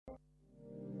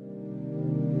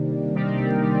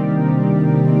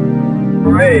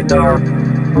Radar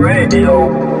Radio.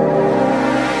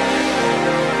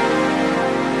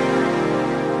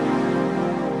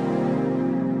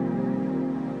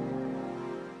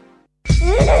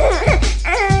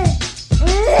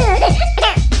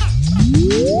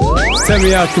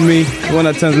 Semi-alchemy, the one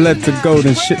that turns lead to gold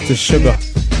and shit to sugar.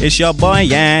 It's your boy,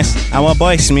 yes, and my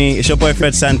boy Smee. It's your boy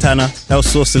Fred Santana. El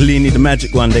Sorcellini, the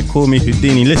magic one. They call me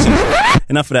Houdini. Listen,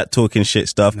 enough of that talking shit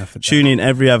stuff. Tune in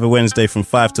every other Wednesday from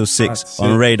 5 till 6 That's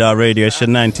on it. Radar Radio. It's your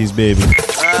 90s, baby.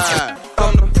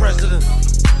 I'm the president.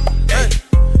 Hey,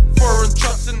 foreign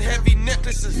trucks and heavy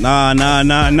necklaces. Nah.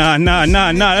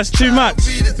 That's too much.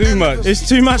 Too much. It's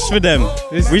too much for them.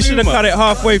 We should have cut it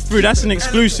halfway through. That's an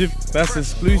exclusive. That's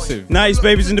exclusive. 90s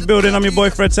babies in the building. I'm your boy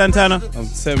Fred Santana. I'm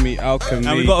Semi-alchemy.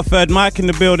 And we got a third mic in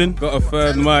the building. Got a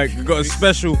third mic. We got a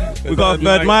special. We got a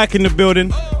third mic in the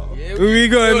building. Who we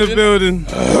got in the building?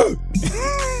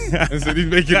 And so he's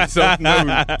making himself known.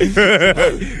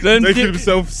 Making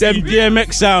himself Them see.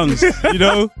 DMX sounds, you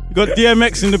know. We got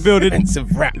DMX in the building. It's a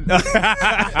rap.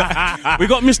 We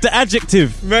got Mr.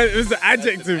 Adjective. Man, it's the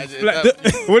adjective.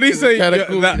 What do you say? Kinda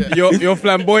cool, Your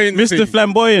flamboyancy. Mr.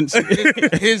 Flamboyance.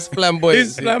 His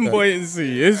flamboyance. His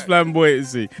flamboyancy. His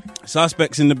flamboyancy.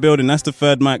 Suspects in the building. That's the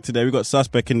third mic today. We got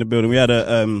Suspect in the building. We had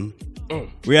an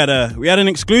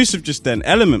exclusive just then.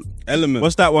 Element.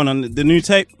 What's that one on the new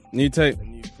tape? New tape.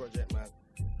 New project, man.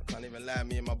 I can't even lie.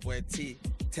 Me and my boy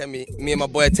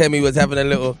Temmie was having a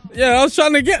little. Yeah, I was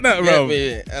trying to get that, bro.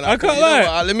 And I can't thought, you know lie.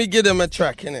 what, let me give them a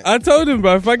track, innit? I told him,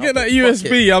 bro, if I get that fuck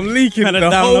USB, I'm leaking Kinda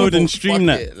the whole. download and stream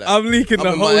that. I'm leaking I'm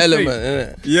the in whole my thing. element,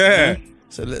 innit? Yeah.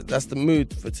 So that's the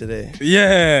mood for today.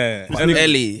 Yeah. And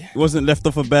Ellie. It wasn't left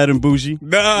off of Bad and Bougie.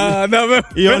 Nah, man.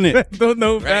 He on it. Don't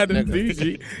know bad Right, and nigga.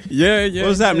 bougie. Yeah.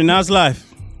 What's happening? How's life?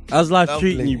 How's life Lovely.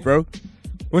 treating you, bro?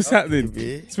 What's happening?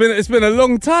 baby. It's been a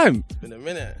long time. It's been a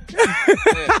minute.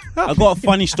 I got a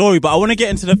funny story, but I want to get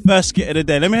into the first skit of the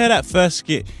day. Let me hear that first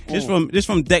skit. This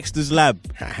from Dexter's Lab.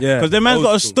 Yeah. Because the man's Old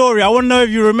got a school. story. I want to know if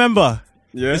you remember.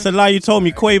 Yeah. It's a lie you told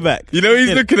me way back. You know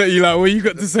he's looking at you like, what you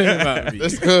got to say about me?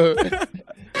 Let's go.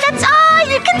 That's all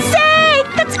you can say.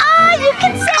 That's all you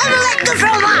can say. Omelette de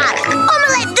fromage.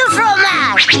 Omelette de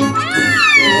fromage.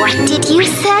 What did you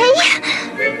say?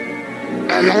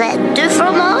 Omelette de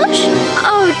fromage?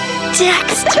 Oh,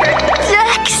 Dexter.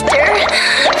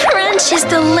 French is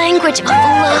the language of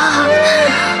love.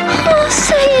 Oh,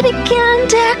 say it again,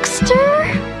 Dexter.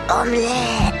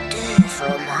 Omelette de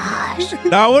fromage.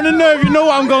 Now, I want to know if you know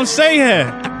what I'm going to say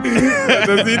here.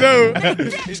 Does he know?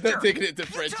 He's not taking it to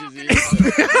French, is he?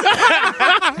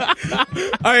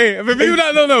 Hey, for people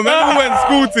that don't know, man, we went to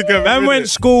school together. Man all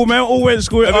went to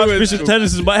school at Man went Archbishop to school.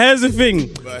 Tennyson's. But here's the thing.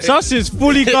 Sus is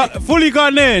fully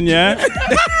Ghanaian, yeah?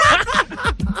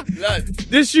 Lad,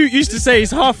 This shoot used to say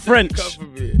he's half French. come for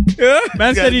me.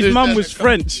 Man said his do mum that. was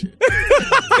French. See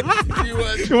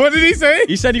what? What did he say?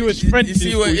 He said he was French. You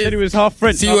see what He it said he is? was half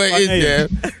French. See half what it is, Ghanaian.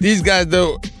 yeah? These guys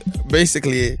don't.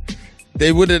 Basically,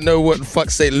 they wouldn't know what the fuck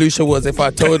St. Lucia was if I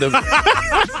told them.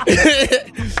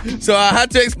 So I had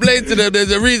to explain to them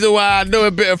there's a reason why I know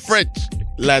a bit of French,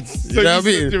 lads. You know what I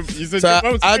mean? You said So your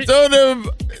mum's I French. told them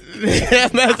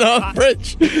that's all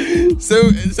French. So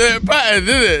it patterned,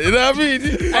 didn't it? You know what I mean?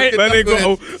 Hey, man, they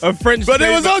got a French. But it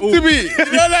name was that on to me. You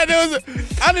know, like there was.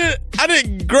 I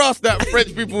didn't grasp that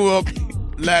French people were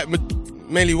like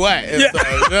mainly white. And Yeah.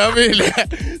 stuff, you know what I mean?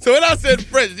 Like, so when I said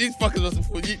French, these fuckers was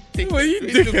for you. What are you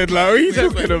dickhead, like? What are you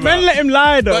talking about? Man, let him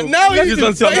lie though. But now He's he's,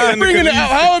 done something. he's bringing it out.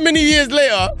 How many years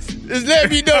later? Just let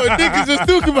me know. Niggas was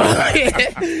talking about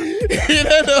it. You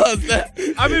know what I'm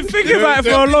saying? I've been thinking about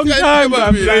it for a long time,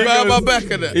 man. Behind my back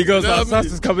and that. He goes, You know like, what I mean?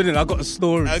 Sus is coming in. I got a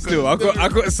story I got still. a I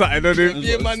got something on him.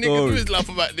 Yeah, my niggas always laugh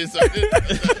about this.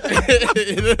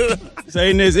 You know?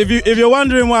 Saying this, if you're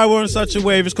wondering why we're on such a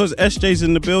wave, it's because SJ's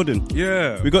in the building.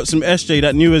 Yeah. We got some SJ,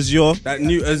 that new Azure. That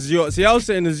new Azure. See, I was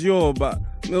saying Azure, but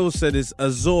Mill said it's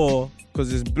Azure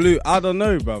because it's blue. I don't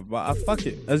know, bro, but I fuck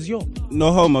it. Azure.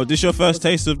 No homo. This your first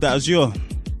taste of that Azure?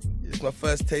 It's my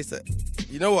first taste.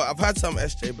 You know what? I've had some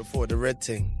SJ before, the red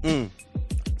thing.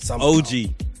 Somehow. OG.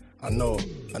 I know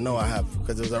I have,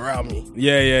 because it was around me.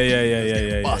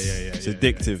 Yeah. Bust. It's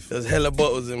addictive. There's hella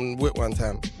bottles in Wit one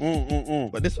time.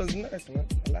 But this one's nice, man.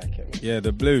 I like it, man. Yeah,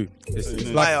 the blue. It's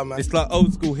Fire, like man. it's like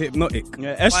old school hypnotic.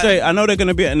 Yeah, SJ, I know they're going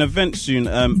to be at an event soon.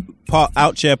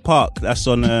 Outchair Park. That's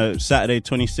on Saturday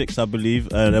 26th, I believe.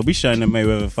 They'll be showing the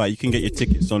Mayweather fight. You can get your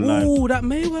tickets online. Ooh, that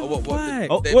Mayweather What? fight.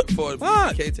 Oh, Day what? before the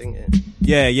Fuck. BK thing,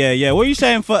 yeah. Yeah. What are you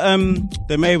saying for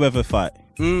the Mayweather fight?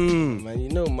 Man, you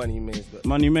know money means, but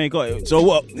Money May got it. So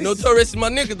what? Notorious is my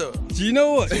nigga though. Do you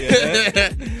know what?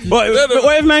 Yeah. But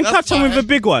what if man That's catch on with fine. a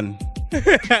big one?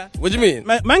 What do you mean?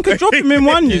 Man could drop him in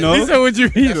one, you know. He said, what do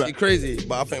you mean? That's Like, crazy,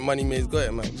 but I think Money May's got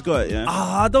it, man. He's got it, yeah.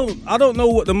 I don't know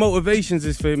what the motivations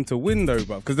is for him to win though,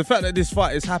 bro. Because the fact that this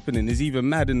fight is happening is even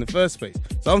mad in the first place.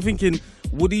 So I'm thinking,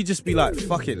 would he just be like,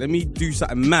 fuck it, let me do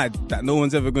something mad that no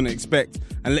one's ever gonna expect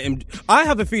and let him? I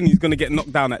have a feeling he's gonna get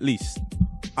knocked down at least.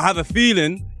 I have a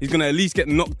feeling he's gonna at least get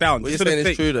knocked down. What you're saying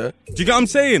is true, though. Do you get what I'm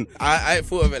saying? I ain't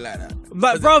thought of it like that.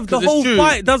 Like, bruv, the whole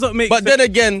fight doesn't make sense. But then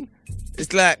again,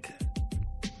 it's like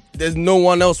there's no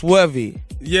one else worthy.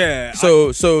 Yeah.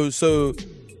 So,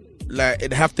 like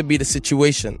it'd have to be the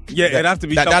situation. Yeah, it'd have to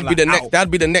be. That'd be the next. ow.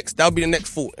 That'd be the next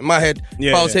thought in my head.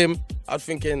 Yeah, if I was yeah. him, I was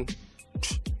thinking,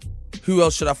 who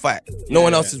else should I fight? No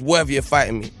one else is worthy of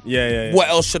fighting me. Yeah. What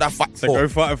else should I fight So for? go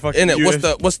fight a fucking Innit?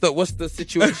 US. What's the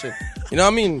situation? You know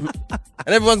what I mean?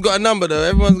 And everyone's got a number though.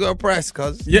 Everyone's got a price,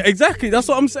 cuz. Yeah, exactly. That's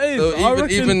what I'm saying. So I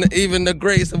reckon, even the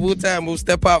greatest of all time will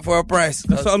step out for a price.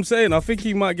 that's what I'm saying. I think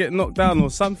he might get knocked down or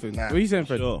something. Nah. What are you saying,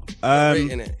 Fred? Sure.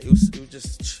 It was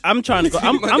just. I'm trying to go.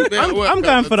 I'm work,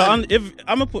 going for the. man. If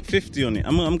I'm gonna put 50 on it,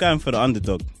 I'm going for the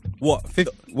underdog. What?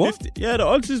 What? 50. Yeah, the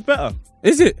odds is better.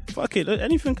 Is it? Fuck it,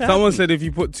 anything can Someone happen. said if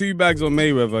you put 2 bags on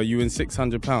Mayweather, you win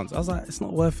 £600. I was like, it's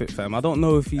not worth it, fam. I don't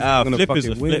know if he's gonna flip is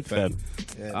fucking a win, flip, fam.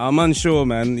 Yeah. I'm unsure,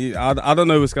 man. I don't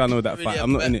know what's going on with that Really fight. a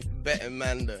I'm not in it. betting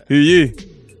man though. Who you?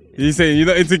 You saying you're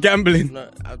not into gambling? No,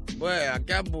 I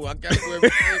gamble every day.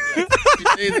 Like, 2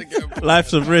 days I gamble.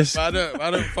 Life's a risk. But I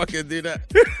don't fucking do that.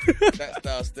 That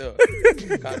style still.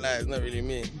 Can't lie, it's not really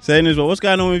me. Saying as well, what's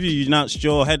going on with you? You announced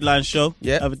your headline show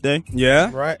Yeah. the other day. Yeah.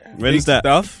 Right. When's that?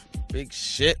 Stuff. Big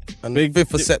shit. On the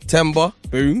 5th of September.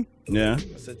 Boom. Yeah.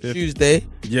 It's a Tuesday.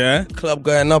 Yeah. Club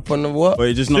going up on the what? But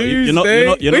you're just not. Tuesday.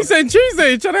 You're We not. said Tuesday.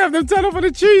 You're trying to have them turn up on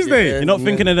a Tuesday. Yeah. You're not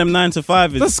thinking of them 9 to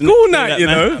 5. The school night, you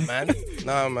know.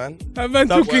 Nah, man. That man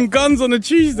Don't talking work. guns on a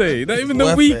Tuesday. Not even the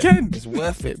Worth weekend. It. It's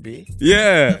worth it, B.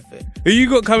 Yeah. Worth it. Who you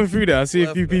got coming through there? I see a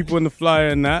Worth few it. people in the flyer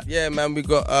and that. Yeah, man. We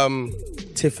got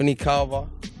Tiffany Carver,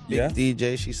 big Yeah.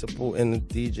 DJ. She's supporting the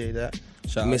DJ that.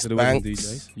 Shout Miss out to the women Banks.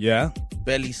 DJs. Yeah.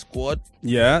 Belly Squad.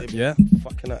 Yeah. They Yeah.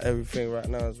 Fucking up everything right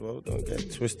now as well. Don't get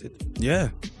it twisted. Yeah.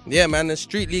 Yeah, man. The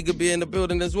Street League will be in the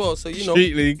building as well. So you know,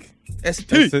 Street League.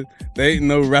 ST Listen, they ain't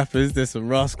no rappers. There's some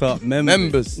Ross Clark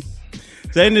members.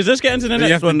 Saying this, let's get into the You have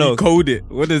next to one though. decode it.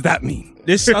 What does that mean?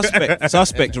 This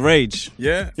suspect rage.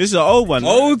 Yeah. This is an old one.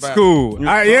 Old school.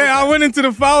 I went into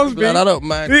the fouls, Blood, B. I don't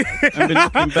mind. I've been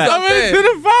looking back. I went into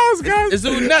the fouls, guys. It's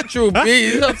all natural, B.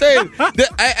 You know what I'm saying?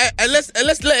 And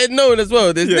let's let it known as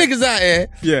well. There's Yeah. niggas out here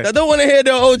Yeah. that don't want to hear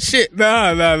their old shit.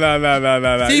 Nah.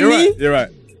 See You're me? right. You're right.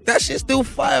 That shit's still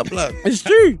fire, blood. It's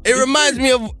true. It reminds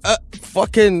me of a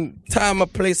fucking time, a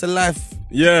place of life.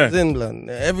 Yeah. In blood.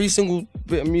 Every single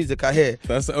bit of music I hear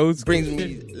That's the old school.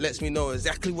 lets me know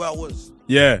exactly where I was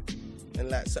Yeah. in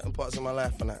like certain parts of my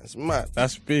life, and that. It's mad.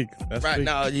 That's big. That's Right big.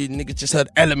 now, you niggas just heard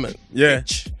Element. Yeah.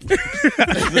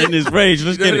 In his rage.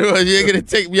 Let's get it. You ain't gonna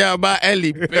take me out of my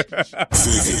alley, bitch.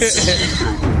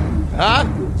 Huh?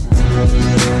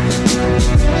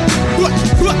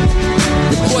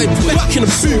 Your boy back in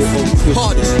the booth,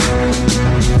 hardest.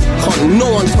 Can't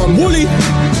no one tell me. Wooly,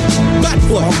 bad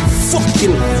boy, I'm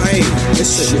fucking high.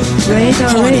 Listen,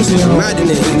 hardest, mad in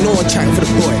it, ain't no one chatting for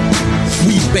the boy.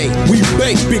 We bake,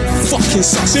 big fucking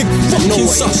sus,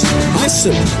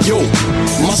 Listen, yo,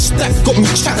 my stack got me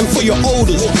chatting for your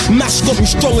olders. Mash got me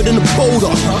stronger than a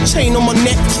boulder. Chain on my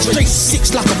neck, straight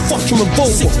 6 like a fucking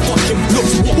revolver. Look,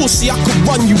 pussy, I could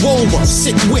run you over.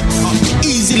 Sick whip,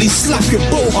 easily slap your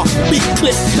boat up. Big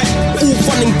clip, all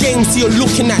fun and games till you're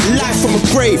looking at life from a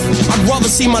grave. I'd rather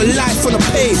see my life on a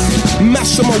pave.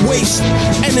 Mash on my waist,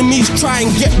 enemies try and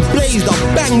get blazed. I'll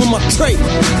bang with my tray.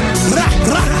 Rah,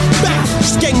 rah, bang.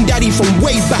 Skeng daddy from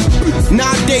way back.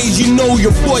 Nowadays, you know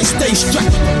your boy stay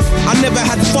strapped. I never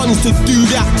had funds to do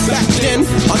that back then.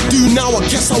 I do now, I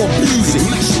guess I'll abuse it.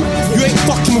 You ain't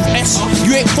fucking with S,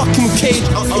 you ain't fucking with Cage,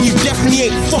 and you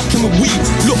definitely ain't fucking with weed.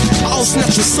 Look, I'll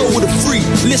snatch your soul with a free.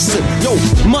 Listen, yo,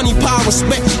 money, power,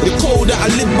 respect, the code that I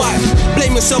live by.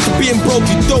 Blame yourself for being broke,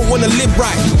 you don't wanna live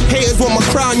right. Haters want my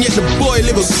crown, yet the boy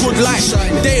live a good life.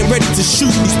 They ain't ready to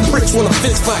shoot, these pricks wanna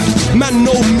fist fight. Man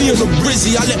know me on the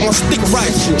brizzy, I let my stick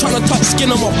right. Tryna touch skin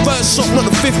on my first shot, not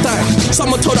the 5th time.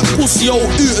 Someone told that pussy old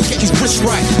ooh to get his wrist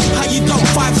right. How you done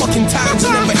 5 fucking times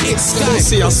and never hit sky?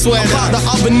 See, I swear about the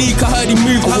other Nick, I heard he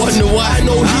moved. I wonder why. I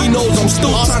know he knows, I'm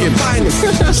still trying to find him.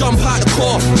 Jump out the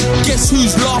car, guess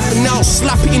who's laughing now?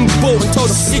 Slap it in the boat and tell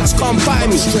the 6 can't find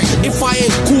me. If I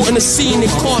ain't caught in the scene,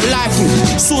 they can't like me.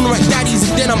 Sooner at daddy's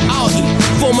and then I'm out here.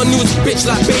 For my newest bitch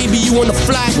like, baby, you wanna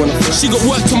fly? She got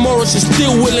work tomorrow, she's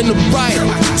still willing to ride.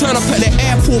 Turn up at the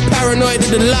airport, paranoid of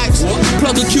the lights.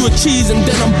 Plug a queue of cheese and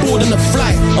then I'm boarding the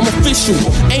flight. I'm official,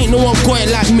 ain't no one got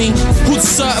it like me. Hood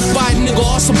certified nigga,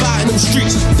 ask about in them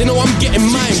streets. They know I'm getting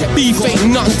mine, beef ain't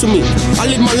nothing to me. I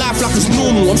live my life like it's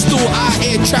normal, I'm still out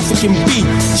here trafficking beef.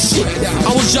 Shit,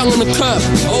 I was young on the curb,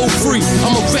 03.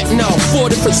 I'm a vet now, 4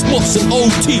 different spots in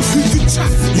OT.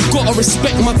 You gotta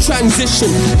respect my transition.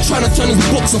 Trying to turn this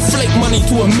box of flake money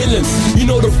to $1 million. You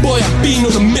know the boy, I've been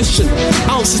on a mission.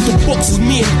 Ounces to boxes,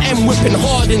 me and M whipping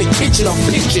hard in the kitchen. I'm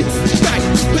pitching, bang,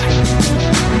 bang.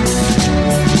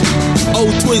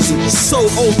 Old Twizzy, so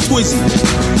old Twizzy.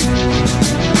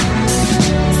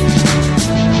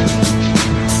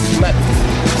 Man,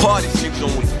 hardest niggas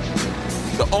on Woody.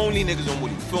 The only niggas on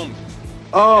Woody. Feel me?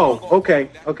 Oh, okay.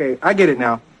 I get it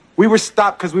now. We were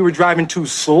stopped because we were driving too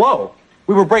slow.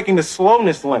 We were breaking the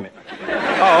slowness limit.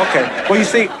 Oh, okay. Well, you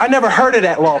see, I never heard of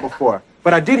that law before,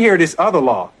 but I did hear this other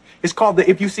law. It's called the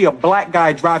if you see a black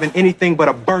guy driving anything but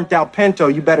a burnt-out Pinto,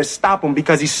 you better stop him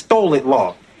because he stole it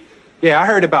law. Yeah, I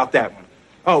heard about that one.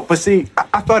 Oh, but see,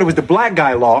 I thought it was the black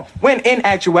guy law, when in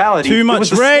actuality, it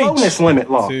was the slowness limit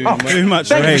law. Too much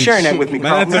Thank you rage. for sharing that with me,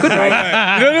 Carl. Good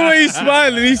night. You don't know why he's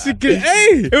smiling. He's thinking,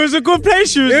 hey. It was a good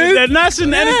place. You was there, nice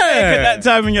and energetic at that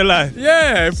time in your life.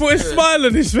 Yeah, put a smile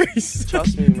on his face.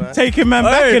 Trust me, man. Taking man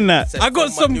back in that. I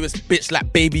got some newest bitch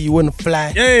like baby, you wanna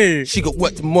fly. Hey. She got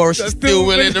work tomorrow, she's still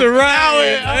willing to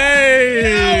ride.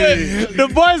 Hey. The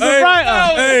boy's a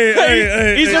writer.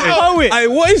 Hey. He's a poet. Hey,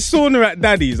 what is sauna at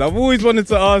Daddy's? I've always wanted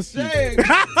to ask you. I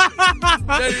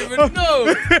don't even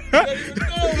know. I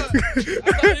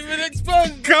can't even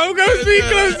expose. Come speak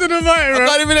close to the mic, I bro.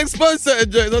 can't even expose certain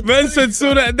jokes. Man said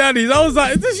sauna at Daddy's. I was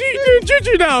like, is she doing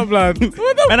juju now, blood? What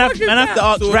the fuck is Man, I have to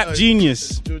ask Rap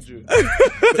Genius.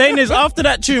 Thing is, after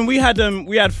that tune, we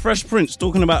had Fresh Prince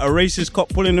talking about a racist cop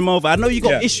pulling him over. I know you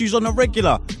got issues on the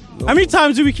regular. How many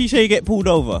times do we keep saying you get pulled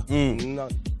over?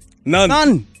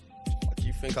 None.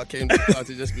 You think I came to the car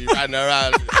to just be riding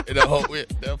around in a hot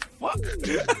whip? The fuck?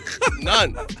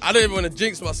 None. I don't even want to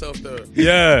jinx myself though.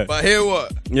 Yeah. But hear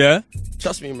what? Yeah.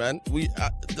 Trust me, man.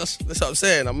 That's what I'm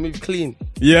saying. I move clean.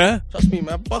 Yeah. Trust me,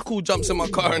 man. Buckle jumps in my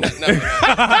car and that now.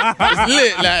 It's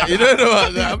lit, like, you don't know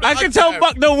what I can tell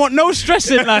Buck don't want no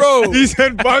stressing, like. Bro. He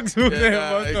said Bugs will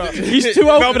He's too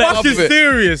old for that. Buck is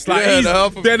serious. Like, Yeah, he's the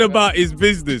half of dead it. about his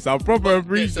business. I proper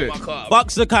appreciate it.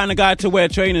 Buck's the kind of guy to wear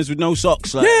trainers with no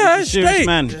socks. Like, Yeah, he's a serious straight.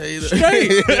 man.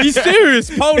 Straight. He's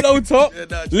serious. Polo top,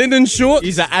 linen shorts.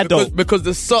 He's an adult. Because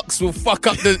the socks will fuck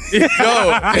up the. Yo,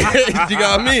 do you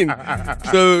know what I mean?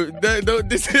 So don't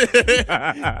this.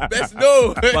 Best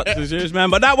know. Buck's a serious man.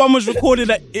 But that one was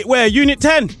recorded at where Unit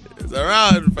 10. It's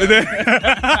around.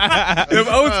 Them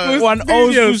old school One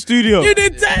old school studio. You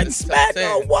did 10, spend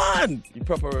on one. You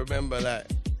proper remember like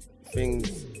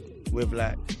things with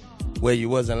like where you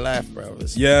was in life, bro.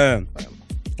 Yeah.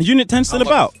 Unit 10 still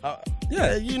about?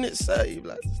 Yeah, Unit 30.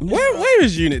 Like, Where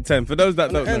is Unit 10 for those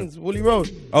that don't know? ends, Woolly Road.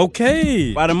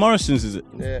 Okay. By the Morrisons, is it?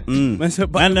 Yeah.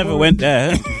 I never went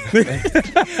there.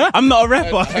 I'm not a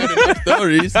rapper.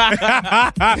 Stories. You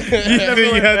had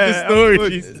the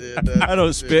stories. I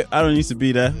don't spit. I don't need to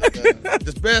be there.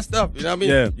 Just bare stuff, you know what I mean?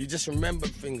 Yeah. You just remember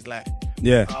things like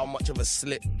Yeah. how much of a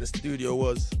slip the studio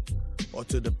was, or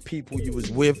to the people you was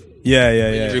with. Yeah.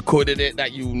 You recorded it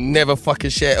that you never fucking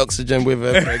share oxygen with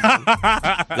ever again.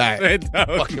 Like,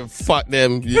 fucking fuck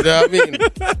them, you know what I mean?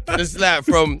 Just like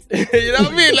from, you know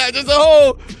what I mean? Like, just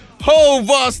a whole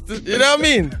vast, you know what I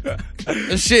mean?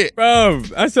 And shit. Bro,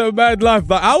 that's a bad life.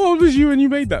 Like, how old was you when you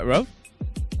made that, bro?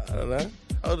 I don't know.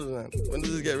 How old is that? When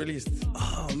does it get released?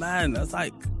 Oh, man, that's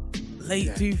like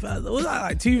late 2000. What was that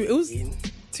like? It was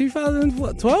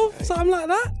 2012? Something like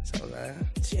that? Something like that.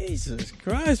 Jesus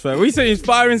Christ, man. We say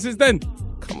inspiring since then.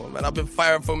 Come on, man. I've been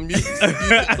firing from music.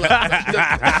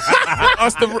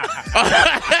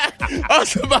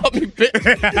 Ask about me, bitch.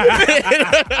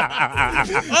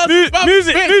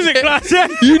 Music class, yeah.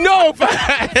 You know, fam.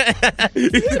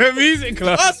 It's a music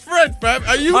club. Us friends, fam.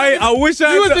 Are you? I wish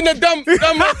I You had was in the dumb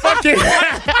fucking.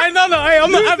 I'm not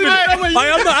having it.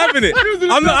 I'm not having it.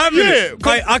 I'm not having it.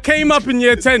 I came up in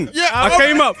year 10. Yeah, I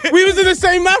came up. We was in the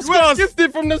same maths We were class.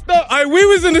 gifted from the start. We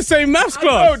was in the same maths Oh,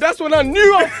 class. that's when I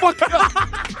knew I fucked up.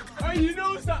 Oh, you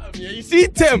know something? Yeah, you see,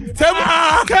 Tim was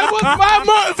my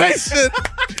motivation.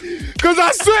 Cause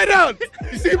I swear down.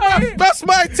 You see, that's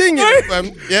my thing,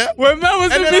 fam. Yeah. When man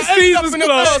was in And then Miss I ended up Caesar's in the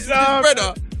class. class with his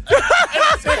brother. And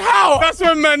I said, how? That's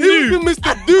when man He was knew. with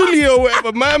Mr. Dooley or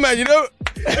whatever, my man, you know?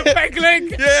 Back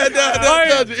leg. Yeah,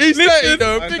 that's he's 30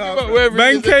 though. Think about wherever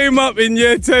Man came up in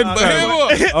year 10. But hear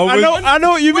what? I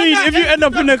know what you mean. I If you end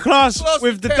up in a class class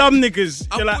with the 10, dumb niggas,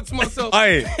 I you're like, thought to myself,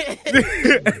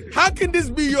 Aye. how can this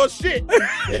be your shit?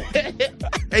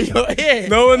 And you're here.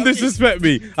 No one disrespect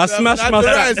me. I smashed my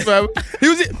That's fam.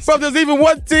 Bro, there's even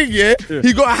one thing, yeah?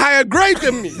 He got a higher grade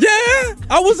than me. Yeah,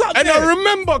 I was up And there. I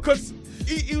remember, because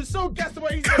he was so gassed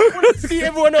about it, he wanted to see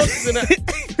everyone else's and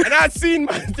that. And I'd seen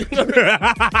my thing already.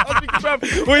 I was thinking,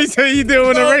 bruv, What you say you didn't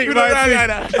want to Don't rate be my around thing? like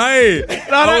that. Hey,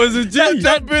 I was a G.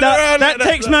 that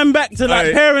takes man back to like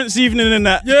Aye. parents' evening and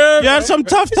that. Yeah, You had some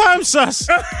tough times, sus.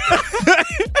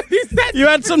 You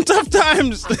had some tough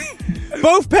times.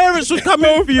 Both parents would come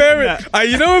in for you. and that.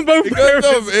 You know when both parents...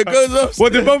 It goes off.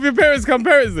 What, did both your parents come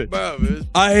parents then? Bruv,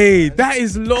 Aye, that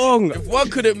is long. if one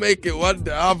couldn't make it, one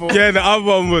the other. Yeah, the other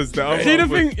one was. See,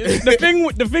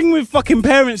 the thing with fucking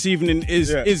parents' evening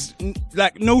is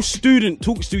like no student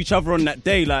talks to each other on that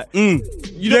day. Like,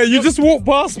 you just walk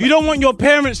past. you don't want your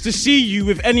parents to see you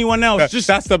with anyone else. Just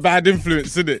That's the bad influence,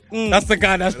 isn't it? That's the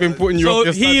guy that's been putting you so off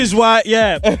your he studies. is why,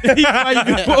 yeah. He's why you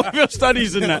can put off your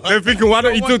studies and that. They're thinking, why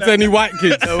don't you talk to any white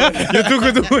kids? You're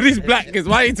talking to all these black kids.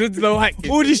 Why are you talking to the white kids?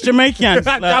 All these Jamaicans.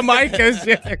 Like, Jamaicans,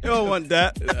 yeah. you don't want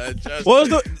that. What was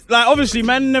the like? Obviously,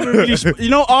 man never really.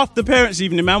 After parents'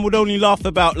 evening, man would only laugh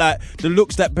about like the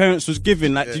looks that parents was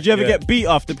giving. Like, did you ever get beat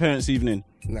after parents' evening?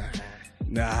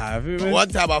 Nah, have you been? One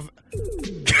time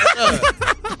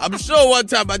I'm sure one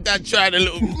time my dad tried a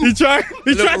little. He tried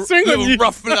to swing on you.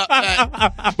 Ruffle up,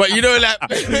 like, but you know, like,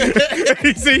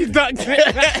 He said he ducked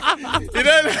it. you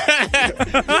know,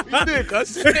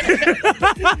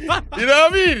 you know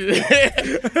what I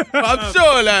mean? But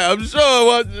I'm sure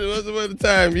once upon a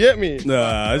time, you get me?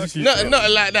 Nah, Nothing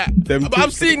like that. Them But I've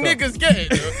kids seen fucked niggas get it,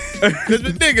 because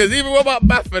with niggas, even what about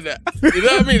Bath and that? You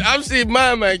know what I mean? I've seen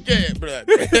my man get it, bro.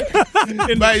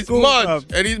 But he's Marge,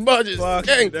 and he's Marge's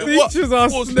gang. Teachers are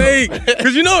snake.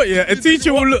 Because you know what, yeah? A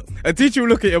teacher will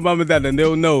look at your mum and dad and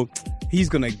they'll know he's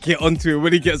gonna get onto it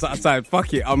when he gets outside.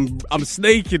 Fuck it, I'm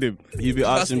snaking him. You'd be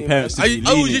That's asking me, parents to man. be I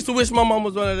always lenient. used to wish my mum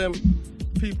was one of them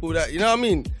people that, you know what I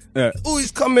mean? Yeah.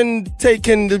 Always coming,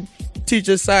 taking the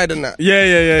teacher's side and that.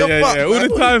 Yeah. fuck, All the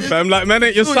man? time, fam. Like, man,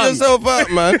 ain't your Sort son. yourself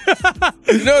out, man.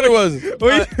 You know what it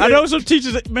was? I know some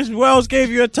teachers that Mr. Wells gave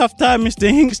you a tough time, Mr.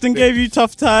 Hinkston gave you a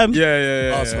tough time.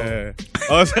 Yeah.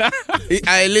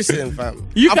 I listen, fam.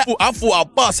 You I thought our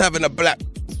boss having a black.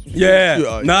 Yeah. You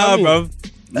know what Nah, I mean? bruv.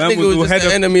 That Man nigga was was just head the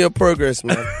of... enemy of progress,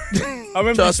 man. I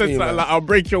remember Trust he me, said something man. like, I'll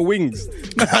break your wings.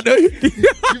 I know you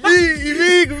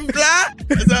mean fly?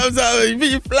 You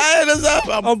mean you flying or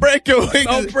something? I'll break your wings.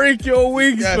 I'll break your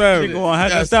wings, Yes, fam. Nigga wanna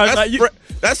have Yes, this down. that's, Like, you-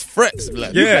 that's threats,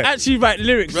 blood. You Yeah. can actually write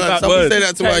lyrics Blood, about someone words. say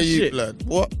that to my Type youth, shit. blood.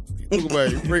 What? Talk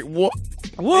about it. Break what?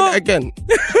 What? Again.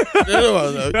 You know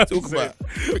what I'm talk about.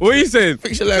 What are you saying?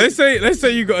 Fix your language. Let's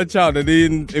say you got a child and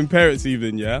they're in parents'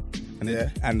 evening, yeah? Yeah.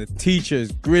 And the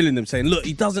teacher's grilling them, saying, look,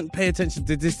 he doesn't pay attention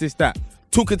to this, that.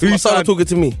 Talking to my Whose son or side- talking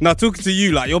to me? Now, talking to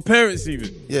you, like your parents even.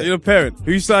 Yeah. You're a parent.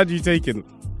 Whose side are you taking?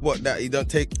 What, that he don't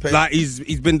take pay? Like, he's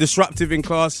been disruptive in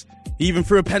class. He even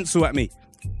threw a pencil at me.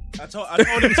 I told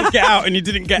him to get out and he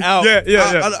didn't get out.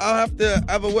 Yeah. I'll have to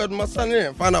have a word with my son here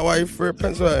and find out why he threw a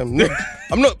pencil at him. No,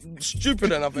 I'm not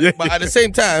stupid enough, but at the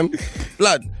same time,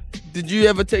 blood, did you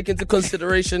ever take into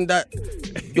consideration that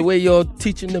the way you're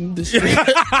teaching them the shit?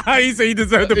 He said he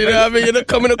deserved the You know what I mean? You're not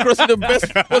coming across in the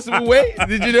best possible way.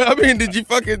 Did you know what I mean? Did you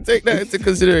fucking take that into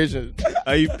consideration?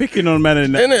 Are you picking on man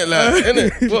in that?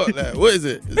 Innit? What? Like, what is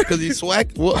it? Because he's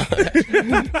swag? What?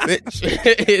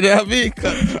 Bitch. You know what I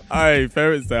mean? Alright,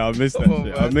 parents day, I miss that Come on,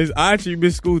 shit. man. I actually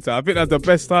miss school time. I think that's the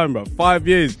best time, bro. 5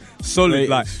 years, solid. Greatest.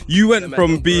 Like, you went man,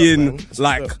 from don't being grow up, man.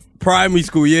 like Stop. primary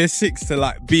school, year 6, to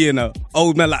like being a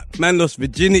old man. Like, man lost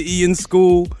virginity in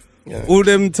school. Yeah. All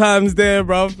them times there,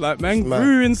 bruv. Like, man It's mad.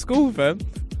 grew in school, fam.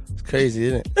 It's crazy,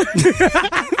 isn't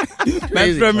it?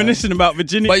 Man's reminiscing about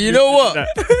virginity. But you know what?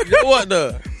 You know what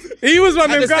though? He was one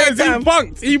At of them the same guys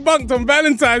time- He bunked on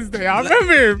Valentine's Day. I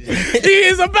remember him. He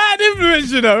is a bad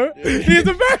influence, you know. He is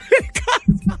a bad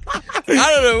I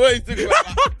don't know what he's talking about.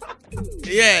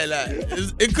 Yeah, like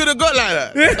it could have got like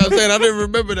that. You know what I'm saying, I don't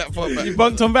remember that far back. You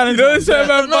bunked on You know Valentine's what I'm Day. saying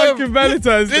about bunking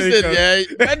Valentine's Day? Listen,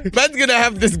 cuz? yeah, man's gonna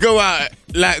have this go out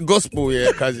like gospel,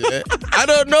 yeah, cuz yeah. I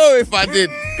don't know if I did.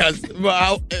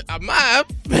 But I might have.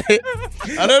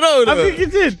 I don't know. Though. I think you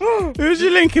did. Who's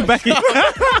you linking back in?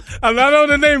 I know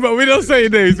the name, but we don't say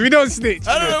names. We don't snitch.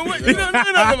 I don't know what you don't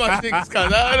know my things,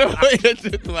 cuz I don't know what you're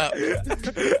talking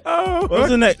about. What's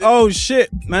the next? Oh shit,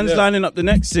 man's lining up the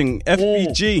next thing.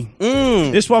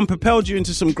 FBG. This one propelled you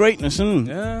into some greatness.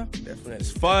 Yeah, definitely.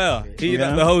 It's fire. Heated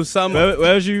up the whole summer.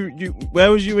 Where was you?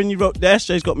 Where was you when you wrote? The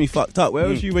SJ's got me fucked up. Where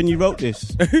was you when you wrote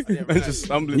this? Man just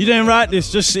stumbling. You didn't write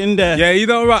this. Just sitting there. Yeah, you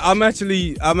don't write. I'm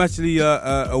actually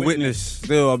a witness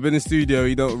still. I've been in the studio.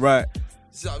 You don't write.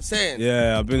 That's what I'm saying.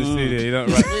 Yeah, I've been in the studio. You don't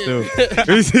write still.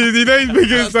 You know he's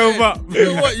picking himself up. You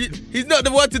know what? He's not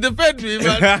the one to defend me,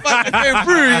 man. The fact that came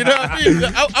through, you know what I mean?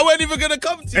 I wasn't even gonna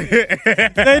come to you.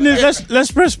 Then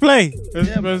let's press play.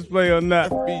 Let's press play on that.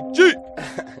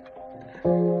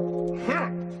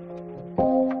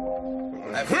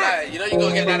 Fly, you know you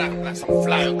gonna get that like some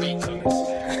flyer beats on this.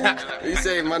 You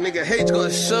say my nigga H got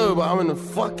a show, but I'm in the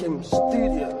fucking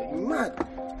studio. You mad?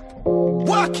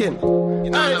 Working.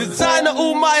 Designer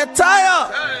all my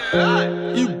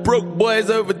attire. You broke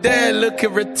boys over there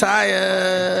looking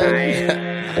retired.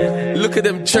 Look at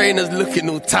them trainers looking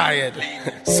all tired.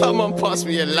 Someone pass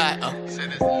me a lighter.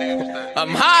 I'm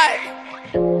high,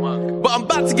 but I'm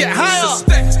about to get higher.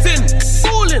 Stepped in,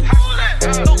 falling.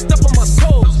 Don't step on my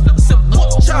toes.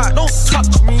 Watch out, don't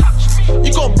touch me.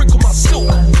 You gon' break on my silk.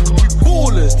 We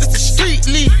ballers, this is street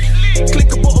league.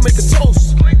 Clink a bottle, make a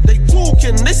toast. They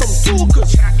talking, they some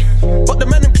talkers, but the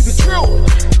man them keep it drill.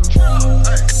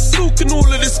 Talking all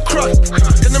of this crap.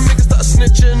 Then the niggas started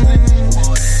snitching.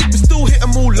 We still hit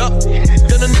them all up.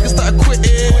 Then the niggas started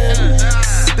quitting.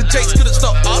 The Jakes couldn't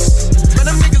stop us. Man,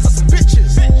 them niggas are some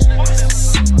bitches.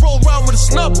 Roll around with a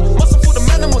snub. Must have thought the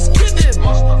man them was kidding.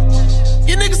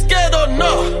 You niggas scared or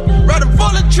not? Riding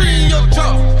voluntary in your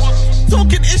job.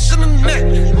 Talking ish in the neck.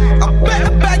 I bet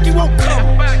a bag you won't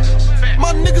come.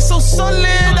 My niggas so solid.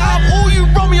 Out of all you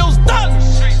Romeo's done.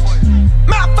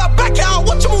 Matter of fact, back out.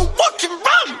 Watch them all fucking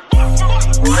run.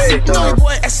 No, you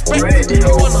boy expect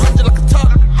 100 like a ton.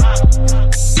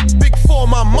 Big 4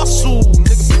 my muscle.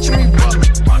 Nigga, picture me run.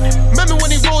 Remember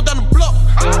when he rolled down the block?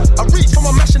 I reached for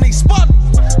my mash and he spun.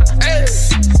 Hey.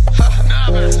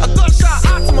 I got a shot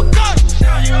out to my gun.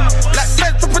 Like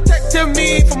feds are protecting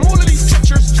me from all of these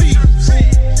treacherous thieves.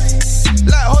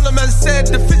 Like Holloman said,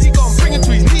 the fizzy gon' bring him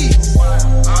to his knees.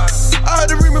 I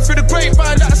heard a rumor through the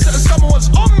grapevine that a certain someone was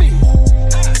on me.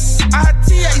 I had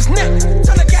T at his neck,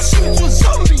 trying to gas you into a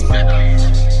zombie.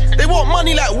 They want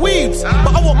money like weeds,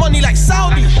 but I want money like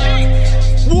Saudi.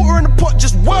 Water in the pot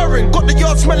just whirring, got the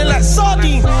yard smelling like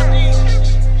sardines.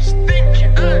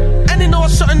 And they know I'm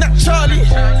shutting that Charlie.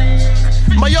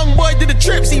 My young boy did the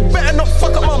trips, he better not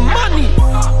fuck up my money.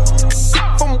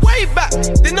 From way back,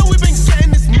 they know we been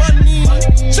getting this money.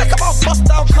 Check out my bust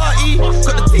down Carti,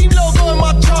 got the team logo in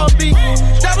my Charlie.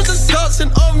 That was just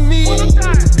dancing on me.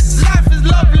 Life is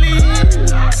lovely.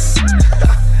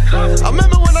 I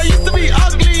remember when I used to be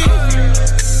ugly.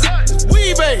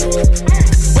 Weebie,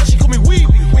 but she call me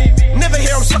Weebie. Never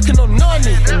hear I'm sucking on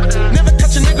Nani. Never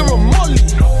catch a nigga on Molly.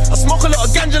 I smoke a lot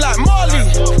of ganja like Marley.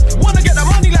 Wanna get that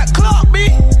money like Clark B.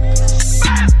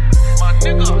 My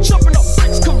nigga chopping up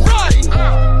bricks karate.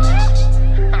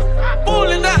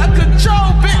 Balling out of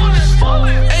control,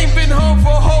 bitch. Ain't been home for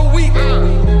a whole week.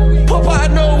 Pop out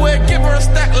of nowhere, give her a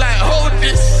stack like hold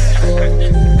this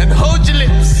and hold your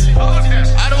lips.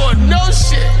 I don't want no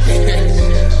shit.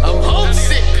 I'm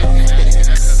homesick.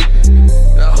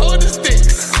 Now hold the stick.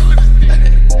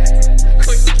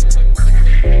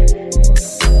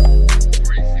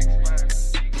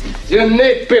 You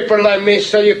need people like me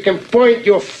so you can point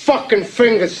your fucking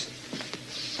fingers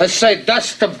and say,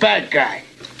 that's the bad guy.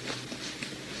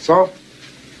 So,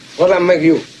 what'll that make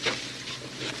you?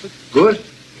 Good?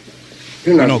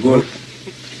 You're not good.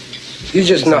 You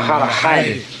just know how to hide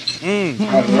it.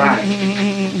 How to lie.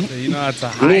 You know how to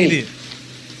hide it.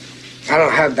 I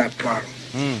don't have that problem.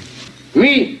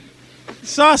 Me?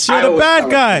 Sus, you're the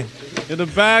bad guy. You're the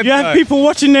bad You guy. had people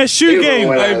watching their shoe game.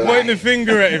 Like pointing the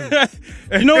finger at him.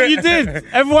 You know what you did?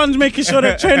 Everyone's making sure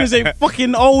their trainers ain't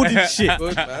fucking old and shit.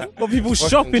 Good, man. Got people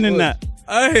shopping in that.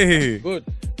 Hey. Good.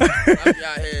 I'm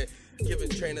out here giving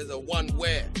trainers a one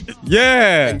wear.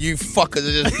 Yeah. And you fuckers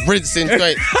are just rinsing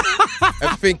straight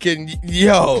and thinking,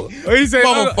 yo, What you say?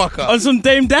 motherfucker. On some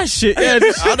Dame Dash shit. Yeah,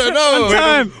 I don't know. One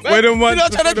time. Where them You're ones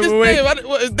not to trying to put diss them away. Dame.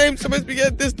 What is Dame supposed to be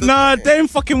getting this? Nah, Dame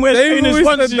fucking wears They trainers always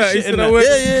once said and that. He shit said, in I that.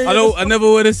 wear- I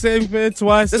never wear the same pair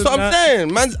twice. That's and what I'm that.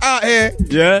 saying. Man's out here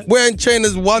Yeah. wearing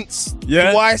trainers once,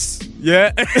 Yeah. twice.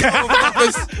 Yeah.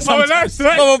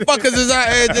 Motherfuckers is out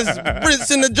here just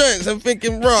rinsing the joints and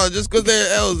thinking, bro, just because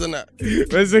they're L's and that.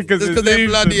 Just because they're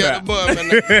bloody at the bottom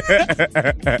and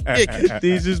that.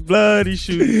 These is bloody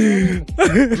shoes.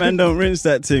 Man, don't rinse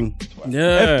that thing.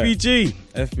 Yeah.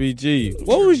 FBG.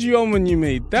 What was you on when you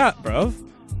made that, bruv?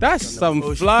 That's some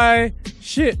fly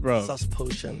shit, bro. Sus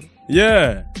potion.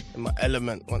 Yeah. In my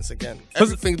element, once again.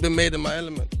 Everything's been made in my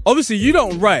element. Obviously, you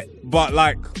don't write, but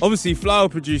like, obviously, Fly will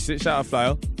produce it. Shout out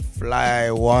Fly.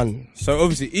 Fly one. So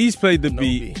obviously, he's played the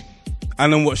beat.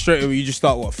 And then what, straight away, you just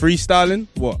start what, freestyling?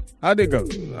 What? How'd it go?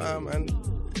 Nah, man.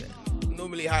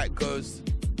 Normally how it goes,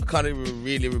 I can't even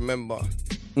really remember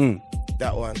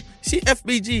that one. See,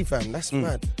 FBG, fam, that's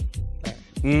mad. Like,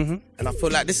 and I feel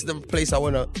like this is the place I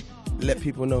want to let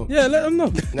people know. Yeah, let them know.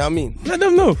 You know what I mean? Let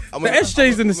them know. The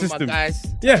SJ's in the system. My guys.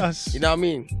 Yeah. You know what I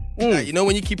mean? Like, you know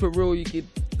when you keep it real, you could...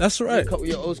 That's right. Cut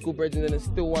with your old school brethren and it's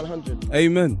still 100.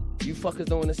 Amen. You fuckers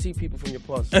don't want to see people from your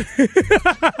past.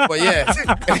 But yeah.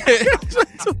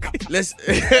 Let's...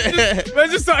 Man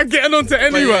just started getting on to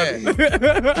anyone.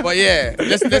 But yeah,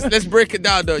 let's break it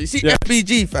down though. You see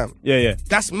FBG, fam? Yeah.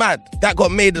 That's mad. That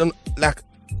got made on, like,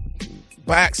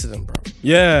 by accident, bro.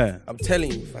 Yeah. I'm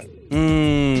telling you, fam.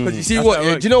 Because you see That's what? how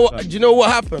it works, do you know what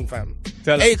happened, fam?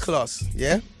 Tell us. A-Class,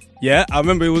 yeah? Yeah, I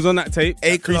remember it was on that tape.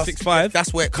 A-Class, 365.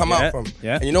 that's where it come out from.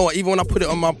 Yeah. And you know what? Even when I put it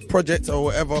on my project or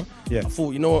whatever, Yeah. I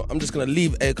thought, you know what? I'm just gonna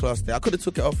leave A-Class there. I could have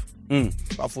took it off, but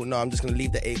I thought, no, I'm just gonna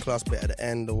leave the A-Class bit at the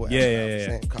end or whatever.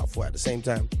 Yeah. I thought at the same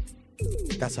time,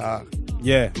 that's how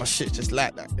my shit's just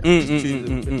like that.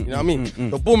 You know what I mean?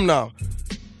 But boom now,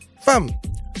 fam.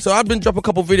 So I've been dropping a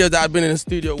couple videos that I've been in the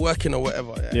studio working or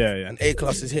whatever. Yeah. And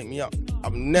A-Class has hit me up.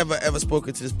 I've never ever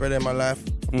spoken to this brother in my life.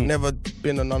 I've never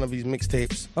been on none of these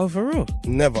mixtapes. Oh, for real?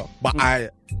 Never. But I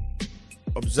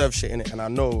observe shit in it, and I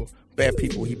know bare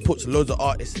people. He puts loads of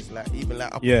artists, like even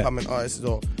like up and coming artists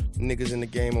or niggas in the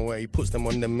game or where he puts them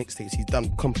on them mixtapes. He's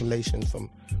done compilations from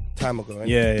time ago.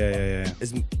 Yeah.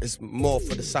 It's more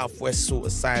for the southwest sort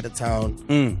of side of town.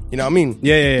 You know what I mean?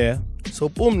 Yeah. So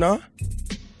boom now.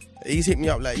 He's hit me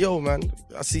up like, yo, man,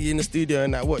 I see you in the studio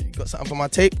and that, what, you got something for my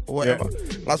tape or whatever?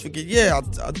 And I was thinking, yeah,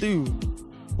 I do.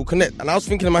 We'll connect. And I was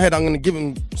thinking in my head, I'm going to give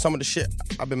him some of the shit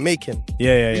I've been making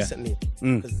recently.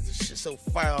 Because the shit's so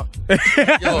fire. Yo,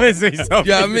 you know what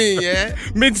I mean, yeah?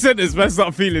 Mid-sentence, man,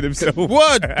 start feeling himself.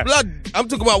 Word, blood. I'm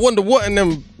talking about Wonder What and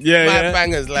them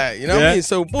bangers, like, you know what I mean?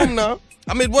 So boom now.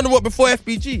 I made Wonder What before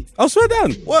FBG. I'll swear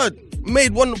down. Word.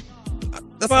 Made one...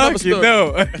 That's another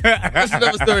story. That's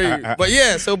another story. But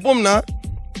yeah, so boom now.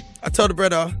 I told the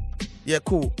brother, yeah,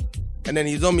 cool. And then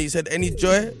he's on me. He said, any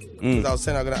joy? Because I was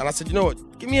saying I'm gonna. And I said, you know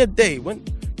what? Give me a day.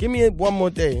 Give me one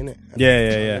more day, innit?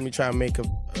 Yeah. Let me try and make a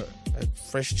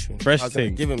fresh tune. Fresh I was gonna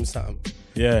thing. give him something.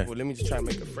 Yeah. Well, let me just try and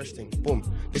make a fresh thing. Boom.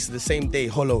 This is the same day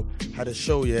Hollow had a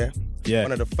show, Yeah.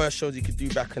 One of the first shows you could do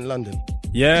back in London.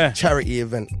 Yeah. Charity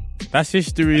event. That's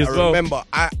history as well. I remember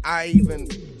I even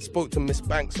spoke to Miss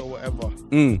Banks or whatever.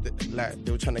 Like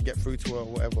they were trying to get through to her or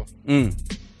whatever.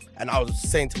 And I was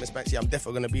saying to Miss Banks, yeah, I'm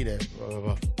definitely gonna be there. Blah,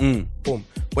 blah, blah. Boom.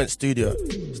 Went studio,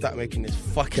 started making this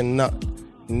fucking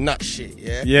nut shit,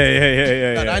 yeah?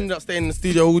 Yeah. I ended up staying in the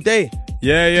studio all day.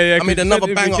 Yeah. I made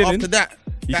another banger after that.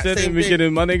 You said in the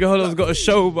beginning, my nigga Hollow's got a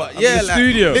show, but yeah, in the like,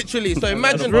 studio. Literally. So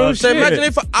imagine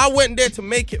if I went there to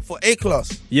make it for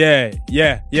A-Class. Yeah,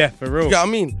 for real. You know what I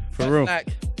mean? For real. Like,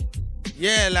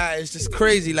 yeah, like it's just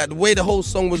crazy. Like the way the whole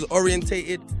song was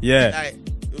orientated. Yeah. Like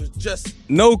it was just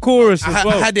no chorus as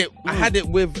well. I had it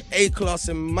with A-Class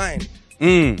in mind.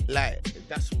 Like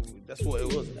that's what it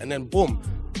was. And then boom,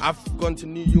 I've gone to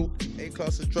New York.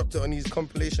 A-Class has dropped it on his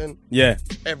compilation. Yeah.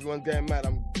 Everyone's getting mad.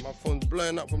 My phone's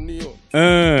blowing up from New York.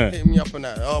 Hitting me up on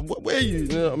that. Oh, where are you? You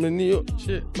know, I'm in New York.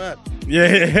 Shit, mad.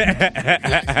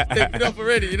 Yeah. Take it up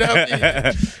already. You know what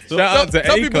I mean? Shout out to A-Class.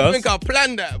 Some people think I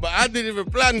planned that, but I didn't even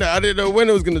plan that. I didn't know when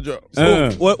it was gonna drop.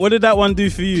 So what did that one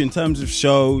do for you in terms of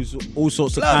shows, all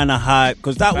sorts of kind of hype?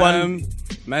 Because that one.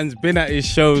 Man's been at his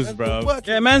shows, bro.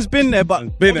 Yeah, man's been there, but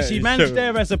obviously man's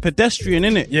there as a pedestrian,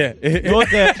 innit? Yeah. You're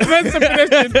there. Man's a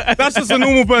pedestrian. That's just a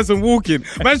normal person walking.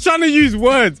 Man's trying to use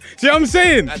words. See what I'm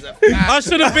saying? I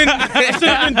should have been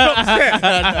top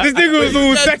set. This nigga was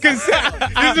all second set.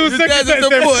 This was second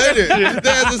set.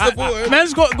 There's a support.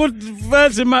 Man's got good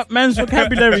words in man's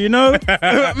vocabulary, you know?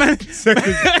 Man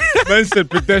said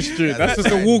pedestrian. That's just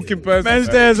a walking person. Man's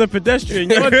there as a pedestrian.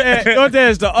 You're there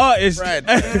as the artist. Right.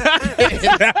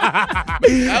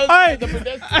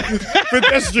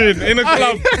 Pedestrian in a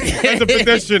club. That's a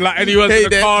pedestrian, like anyone's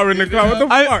in a car in the club. What the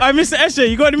fuck? Mr. Escher,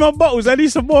 you got any more bottles? I need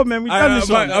some more, man. We've done this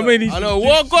one. I mean, I know.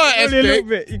 What got only a little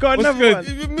bit. You got another one.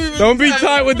 Don't be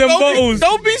tight with them bottles.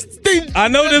 Don't be dangerous. I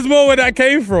know there's more where that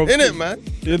came from. Innit, man?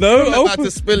 You know? I'm about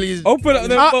to spill his... Open up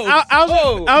them bottles.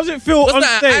 How's it feel What's on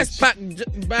that? stage? Ice pack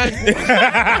bag?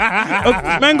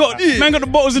 man got the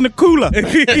bottles in the cooler.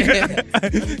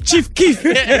 Chief Keef.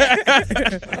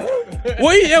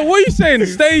 What are you saying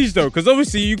stage though? Because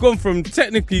obviously you've gone from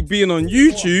technically being on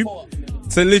YouTube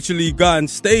to literally going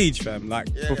stage, fam. Like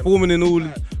performing in all,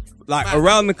 like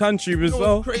around the country as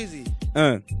well. Crazy.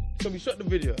 Uh, So we shot the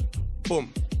video.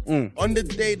 Boom. On the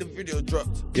day the video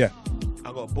dropped, yeah.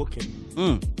 I got a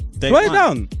booking. Play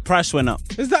down. Price went up.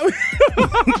 Is that?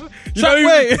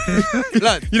 you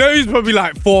Lad, know he's probably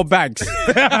like 4 bags.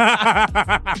 you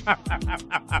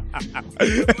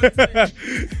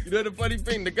know the funny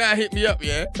thing? The guy hit me up,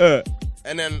 yeah?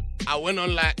 And then I went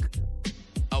on like,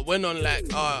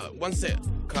 one sec,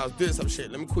 cause I was doing some shit.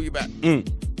 Let me call you back.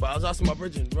 But I was asking my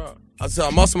brethren, bro.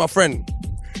 I'm asking my friend,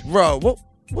 bro,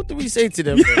 what do we say to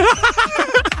them?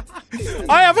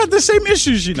 I have had the same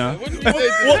issues, you know. What do we say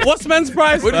to them? What's man's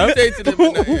price? What do you say to them?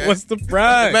 Yeah? What's the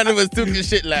price? The man was talking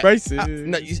shit like, Prices.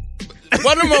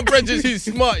 One of my brothers who's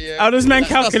smart, yeah. How does man like,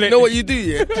 calculate? You know what you do,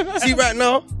 yeah? See right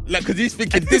now, like, cause he's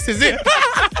thinking this is it.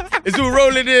 It's all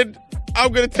rolling in.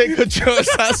 I'm gonna take control.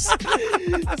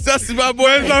 Sus is my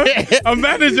boy. A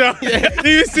manager. Yeah.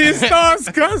 You see stars,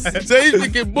 cuz. So he's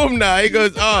thinking boom now. He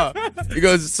goes,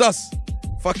 sus,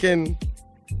 fucking,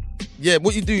 yeah,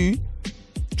 what you do,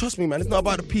 trust me, man, it's not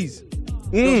about the peas.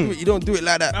 You don't do it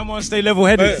like that. I want to stay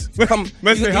level-headed. Come,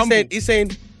 he's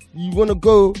saying, you wanna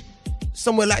go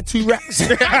somewhere like 2 racks?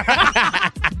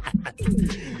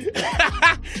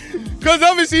 Because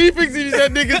obviously he thinks he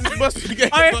said niggas must be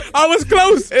getting... I was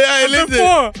close. Yeah, listen.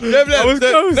 I was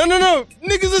close. No.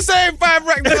 Niggas are saying 5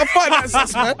 racks. Nigga, fuck that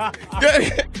sus, man.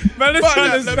 Man, Fuck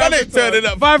that. Man ain't turning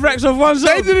up. 5 racks of one They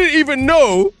zone. didn't even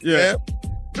know. Yeah.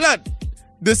 Blood.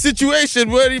 The situation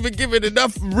weren't even giving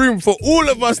enough room for all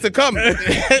of us to come. Like,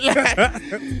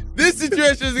 this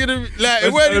situation is gonna be like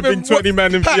it weren't even 20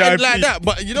 man in patterned VIP. like that.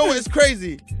 But you know what is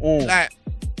crazy? Like,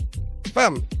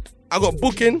 fam, I got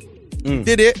booking,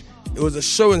 did it. It was a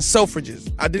show in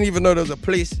Selfridges. I didn't even know there was a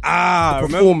place to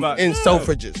perform in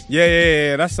Selfridges.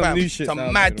 Yeah. That's some Fam, new shit. Some now,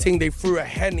 mad bro. thing. They threw a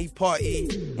Henny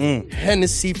party,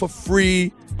 Hennessy for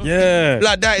free. Yeah.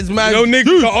 Like that is mad. No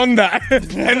niggas got on that.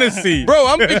 Hennessy. Bro,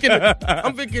 I'm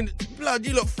thinking, blood,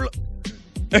 you look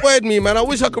word me, man. I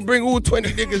wish I could bring all 20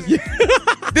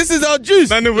 niggas. This is our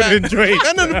juice. Man, it would enjoy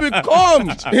it. Man, it would be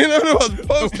calmed. You know, it was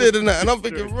posted and that. And I'm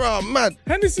thinking, bro, man.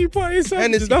 Hennessy party.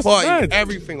 Hennessy That's party, mad.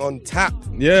 everything on tap.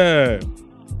 Yeah.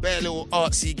 Bare little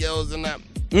artsy girls and that.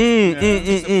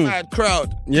 It's a mad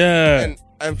crowd. Yeah.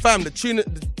 And fam, the tune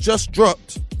just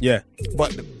dropped. Yeah.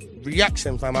 But the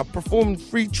reaction, fam, I performed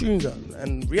 3 tunes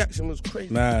and reaction was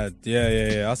crazy. Mad.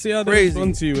 Yeah. I see how they Crazy.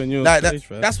 respond to you when you're Like on stage,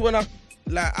 fam. that's when I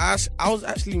was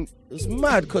actually, it was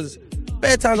mad because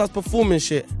bare times I was performing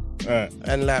shit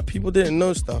and like people didn't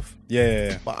know stuff.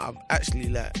 Yeah. But I've actually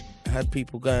like had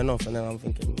people going off and then I'm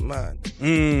thinking, man.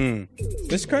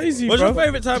 It's crazy, What's bro. your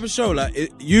favourite type of show? Like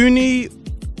uni,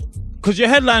 because your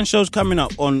headline show's coming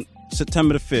up on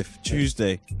September the 5th,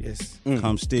 Tuesday. Yes.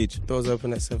 Come stage. Doors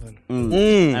open at 7.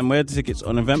 And where are the tickets?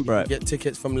 On Eventbrite. Get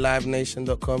tickets from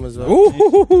livenation.com as well.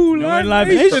 Ooh, Live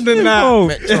Nation and now.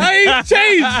 I ain't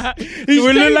changed. You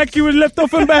would look like you was left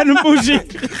off and bad and bullshit.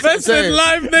 That's a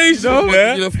Live Nation, You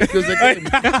man. don't think it was a game?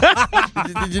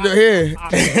 Did you not hear?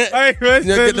 Hey, man,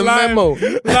 You don't get the memo.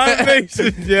 Live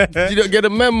Nation, yeah. Did you don't get a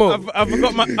memo? I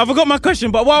forgot my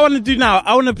question, but what I want to do now,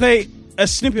 I want to play a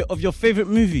snippet of your favorite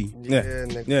movie. Yeah,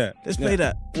 nigga. Yeah. Let's play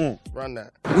that. Run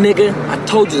that. Nigga, I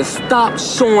told you to stop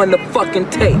showing the fucking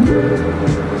tape.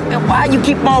 Man, why you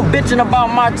keep on bitching about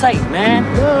my tape, man?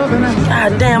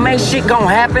 God damn, ain't shit gonna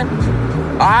happen.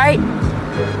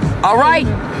 Alright?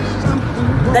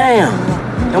 Damn.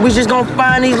 And we just gonna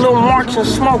find these little marks and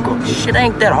smoke them. Shit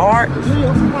ain't that hard.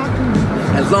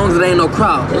 As long as it ain't no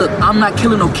crowd. Look, I'm not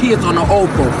killing no kids or no old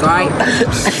folks, alright?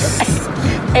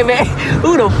 Hey man,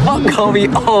 who the fuck gonna be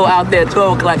old out there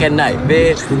 12 o'clock at night,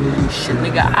 man? Shit,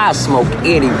 nigga, I smoke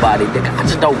anybody, nigga. I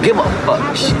just don't give a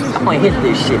fuck. Shit, I'm gonna hit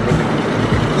this shit,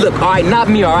 nigga. Look, alright, not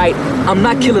me, alright? I'm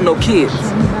not killing no kids.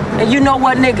 And you know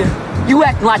what, nigga? You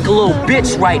acting like a little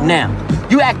bitch right now.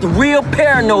 You acting real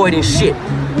paranoid and shit.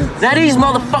 Now these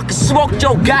motherfuckers smoked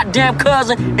your goddamn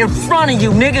cousin in front of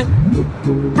you, nigga.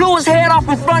 Blew his head off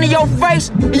in front of your face,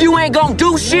 and you ain't gonna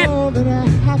do shit?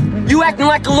 You acting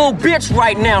like a little bitch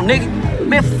right now, nigga.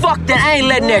 Man, fuck that, I ain't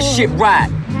letting that shit ride.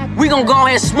 We gonna go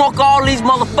ahead and smoke all these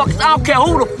motherfuckers. I don't care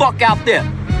who the fuck out there.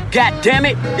 God damn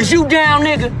it, is you down,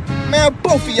 nigga? Man,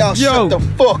 both of y'all Yo, shut the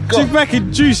fuck up. Tupac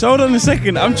and Juice. Hold on a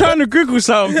second. I'm trying to Google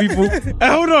something, people.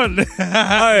 Hold on.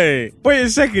 Hey. Wait a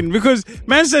second, because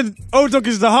man said Old Dog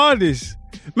is the hardest.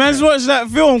 Man's watched that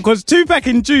film because Tupac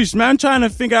and Juice. Man, I'm trying to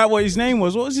figure out what his name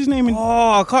was. What was his name in?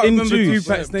 Oh, I can't remember Juice?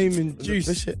 Tupac's name in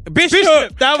Juice.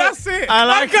 Bishop. That's it. I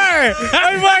like it.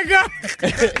 Oh my god.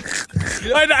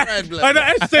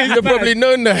 You've probably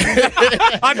known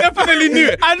that. I definitely knew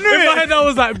it. I knew in it. my head, I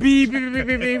was like, B.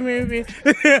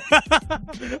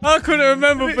 I couldn't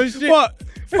remember for shit. What?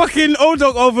 Fucking Old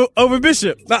Dog over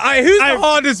Bishop. Like, who's the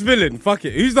hardest villain? Fuck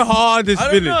it. Who's the hardest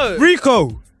villain? know.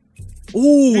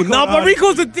 But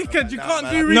Rico's a dickhead. You can't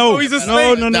do Rico. He's a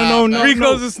snake. No.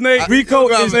 Rico's a snake. Rico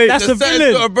is that's a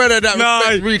villain. Got a brother that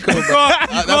respects Rico, bro.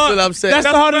 That's what I'm saying. That's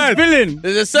the hardest villain.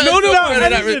 There's a certain sort of brother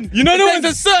that You know the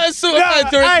there's a certain sort of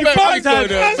man to respect Rico,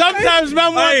 though. Sometimes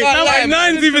man wants Like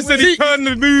Nines even said he turned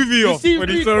the movie off when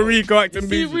he saw Rico acting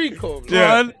See movie. Rico, bro.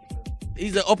 Yeah.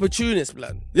 He's an opportunist,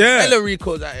 blood. Yeah. Hella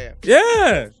Ricos out here.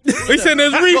 Yeah. He said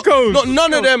there's Ricos. Not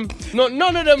none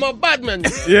of them are bad men.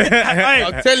 Yeah.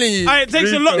 I'm telling you. It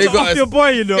takes a lot They to got off your boy,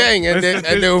 you know. Gang, and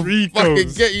they'll Ricos.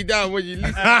 fucking get you down when you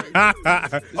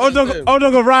listen. Old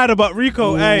Dog a rider, but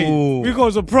Rico, hey,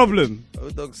 Rico's a problem.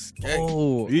 Old Dog's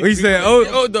gang. He said,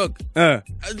 Old Dog.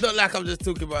 It's not like I'm just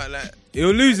talking about like.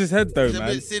 He'll lose his head though, He's a man.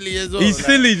 bit silly as well. He's like,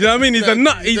 silly, do you know what I mean? He's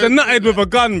a nuthead with a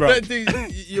gun, bro.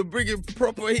 You're bringing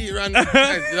proper heat around the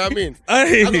guys, you know what I mean?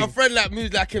 Hey. I got a friend that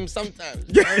moves like him sometimes.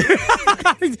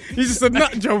 He's just a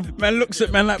nut job. Man looks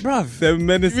at man like, bruv. They're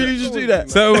menacing. Really just do that?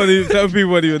 Certain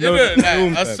people won't even know Like,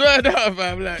 that. I swear down,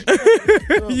 man. Like,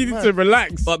 You need to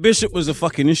relax. But Bishop was a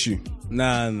fucking issue.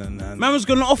 Nah. Man was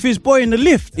gonna off his boy in the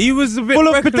lift. He was a bit Full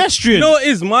of reckless. pedestrians. You know what it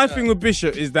is? My thing with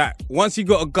Bishop is that once he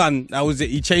got a gun, that was it.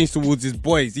 He changed towards his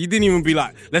boys. He didn't even be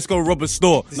like, let's go rob a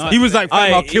store. He was like,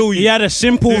 fam, I'll kill you. He had a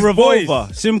simple His revolver.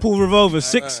 boys. Simple revolver.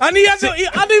 6. And I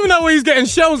don't even know where he's getting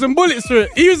shells and bullets for it.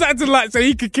 He was acting like so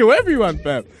he could kill everyone,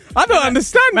 fam. I don't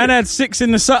understand. Man had 6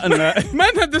 in the Sutton.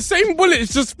 Man had the same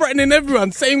bullets just threatening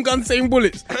everyone. Same gun, same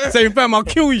bullets. Saying, fam, I'll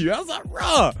kill you. I was like,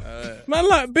 rah. Man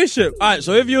like Bishop. Alright,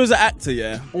 so if you was an actor,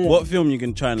 yeah, what film you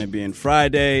can try to be in?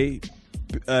 Friday,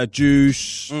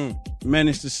 Juice,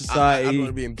 Menace to I Society. want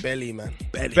to be in Belly, man.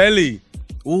 Belly.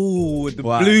 Ooh, the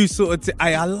Wow. blue sort of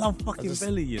I love fucking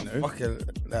Belly, you know. Fucking,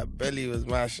 that Belly was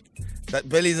mash. That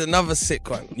Belly's another sick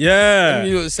one. Yeah. When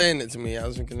you were saying it to me, I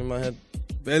was thinking in my head,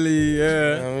 Belly, you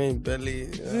yeah. know what I mean? Belly. You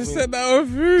know what I Just mean? said that on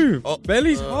through.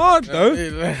 Belly's hard though.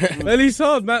 Belly's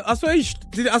hard, man. I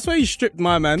swear he stripped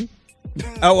my man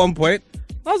at one point.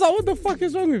 I was like, what the fuck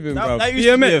is wrong with him, bro? That used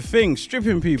to be a thing,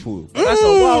 stripping people. That's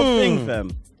a wild thing, fam.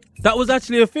 That was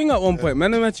actually a thing at one point. Man,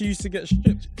 them actually used to get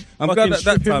stripped. I'm Fucking glad that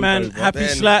stripping, time man. over. Happy Then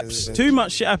slaps. everything. Too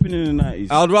much shit happening in the 90s.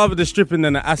 I would rather the stripping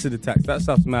than the acid attacks. That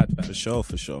stuff's mad, fam. For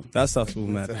sure. That stuff's all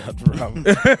mad.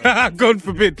 Rather God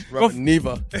forbid.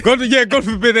 neither. God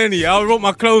forbid any. I want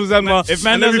my clothes and my If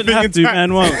man and doesn't everything have to, intact.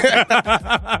 man won't.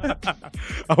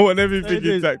 I want everything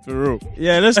intact for real.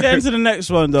 Yeah, let's get into the next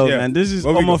one though, Yeah. man. This is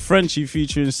What we Omar got? Frenchie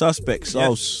featuring Suspect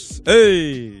Sauce.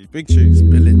 Hey, big tune.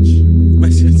 Spillage.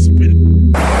 Massive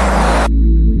spillage.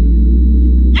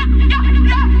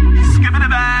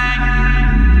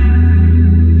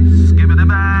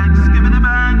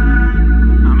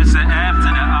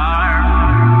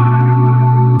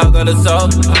 The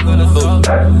salt.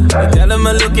 They tell them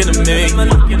I'm looking at me.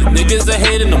 Niggas are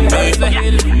hating on me.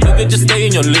 Nigga, just stay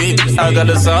in your league. I got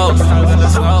the sauce.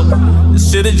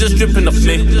 This shit is just dripping off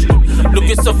me.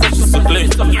 Looking so fresh and so clean.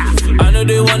 I know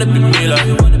they wanna be me like.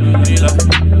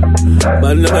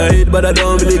 Man, never hate, but I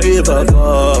don't really give a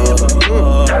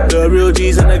fuck. The real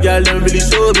G's and the girl don't really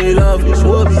show me love.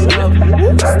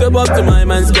 Step up to my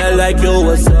man's girl like, yo,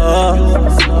 what's up?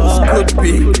 This could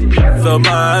be. So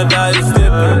my guy is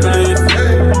stepping, please.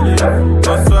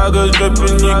 My swagger's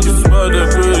dripping, you can smell the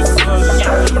grease.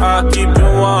 I keep it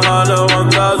 100,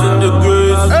 1,000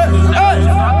 degrees. I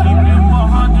keep it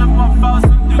 100,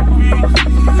 1,000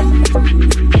 degrees.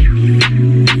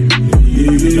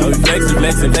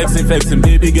 Flexing,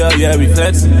 baby girl, yeah, we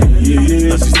flexing. Now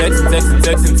she's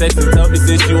texting, tell me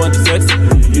say she want the sex.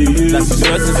 Now she's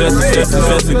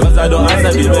stressing, cause I don't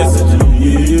answer the message.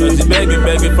 Now she's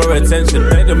begging for attention,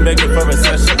 begging for a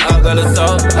session. I got a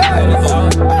sauce.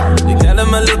 They tell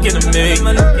them I'm looking at me.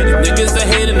 Niggas are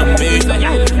hating on me.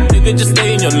 Nigga, just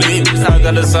stay in your league. I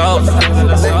got a sauce.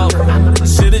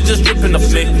 Shit is just dripping off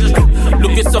me.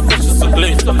 Looking so fresh and so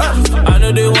clean. I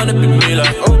know they wanna be me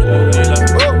like.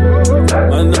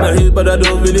 Man, I'm a hit, but I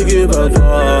don't really give a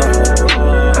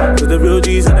fuck. With the real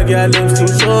G's and the girl, them still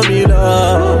show me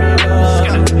love.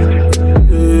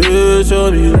 Yeah,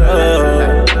 show me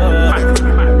love.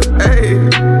 Hey,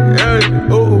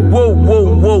 oh, whoa.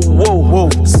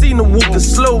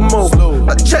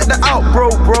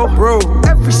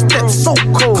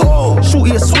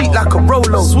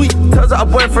 sweet. Turns out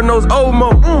a boyfriend knows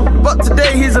Omo. But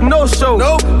today he's a no-show.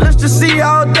 Let's just see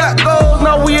how that goes.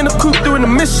 Now we in the coupe doing the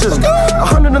mission.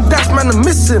 100 and dash, man, I'm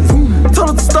missing. Told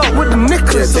her to start with the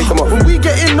knickers. When we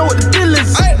get in, know what the deal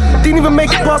is. Didn't even make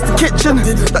it past the kitchen.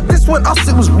 Like this went us,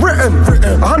 it was written.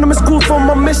 100 missed calls from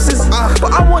my missus.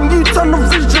 But I want you to turn the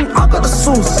vision. I got the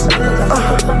sauce.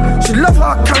 She love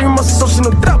how I carry myself. She know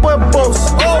that boy a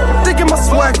boss. Digging my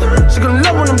swag. She gonna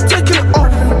love when I'm taking it off.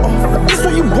 This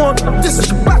what you want. This is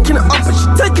she backing it up and she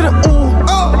taking it all.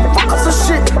 Fuck us some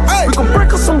shit. We gon'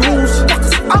 break us some rules.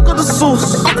 I got the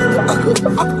sauce.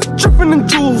 Dripping in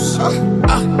jewels.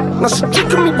 Now she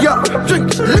drinking me up. She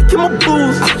licking my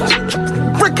booze.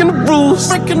 Breaking the rules.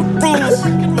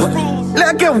 Let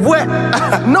her get wet.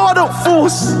 No, I don't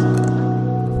force.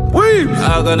 Weeps.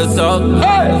 I got a sauce.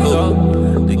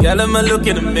 The gal am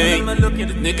looking at me.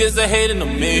 The niggas are hating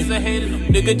on me.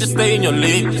 Nigga, just stay in your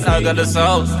league. I got a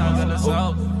sauce.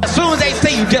 As soon as they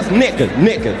say you just nigga.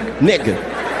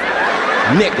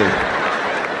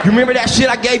 You remember that shit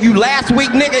I gave you last week,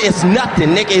 nigga? It's nothing,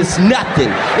 nigga. It's nothing,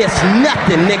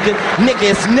 nigga. Nigga,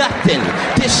 it's nothing.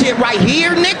 This shit right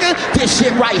here, nigga. This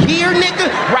shit right here, nigga.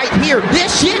 Right here.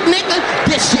 This shit, nigga.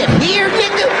 This shit here,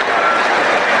 nigga.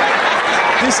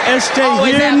 This SJ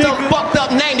always here, have nigga. some fucked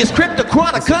up name. This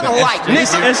cryptochronic like, nigga.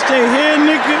 This SJ here,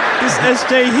 nigga. This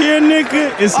SJ here, nigga.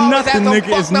 It's nothing,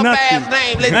 nigga. It's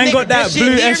nothing. Man got that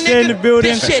blue SJ in the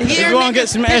building. If you want to get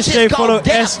some SJ, follow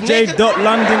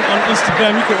SJ.London on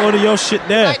Instagram. You can order your shit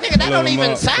there. Like, nigga, that don't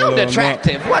even sound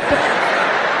attractive. What the?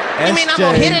 You mean I'm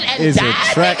gonna hit it and die,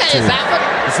 nigga? Is that what?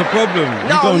 It's a problem.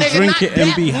 No, you gonna nigga, drink not it and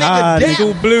that, be nigga, high. that. It's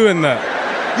all blue in that.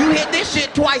 You hit this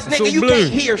shit twice, It's nigga. all You blue.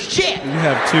 can't hear shit. You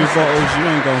have 2 bottles, you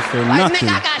ain't gonna feel Like, nothing.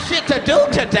 nigga, I got shit to do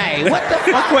today. What the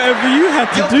fuck? Fuck whatever you had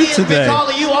to Your do kids today. been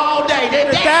calling you all day.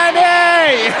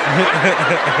 Daddy!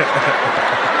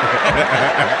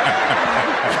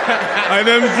 And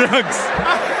them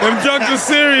drugs are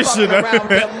serious, you know.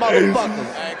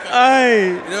 Hey,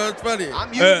 You know what's funny?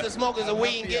 I'm used to smoking the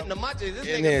weed and getting the munchies. This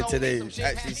In nigga here told me today, some shit,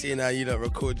 actually seeing how you don't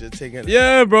record your thing. innit?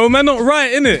 Yeah, bro, man, not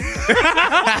right, innit?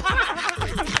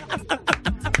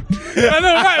 Man,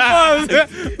 not right, bro.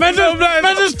 Man,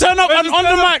 just turn up on the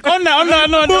mic, on that.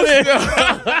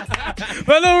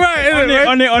 Man, not right, innit?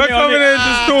 On it. Come in here and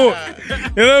just talk.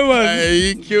 You know, man. Hey,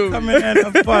 you killed me. Come in and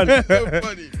have fun. So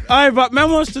funny. Alright, but man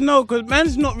wants to know, because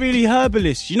man's not really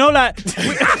herbalist. You know, like...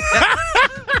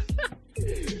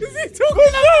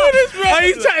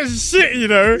 He's chatting shit, you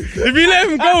know. If you let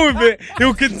him go with it,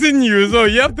 he'll continue as well.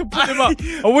 You have to put him up.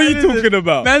 Or what are you talking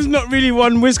about? Man's not really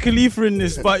one Wiz Khalifa in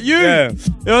this, but you're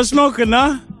a smoker,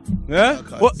 nah? Yeah?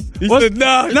 What? He said,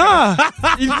 nah.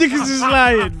 You niggas is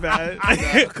lying, man.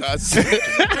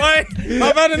 Wait,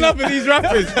 I've had enough of these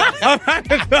rappers. I've had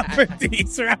enough of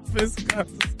these rappers.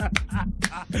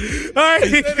 I've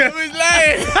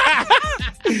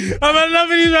had enough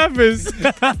of these rappers.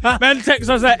 Man text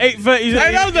us at 8:30.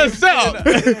 Hey, that was a setup.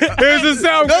 It was a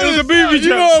setup. It was a booby trap. You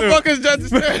know what fuckers trying to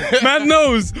say? Man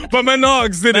knows, but man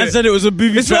asked, didn't Man it? said it was a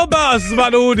booby It's trap. not about us, it's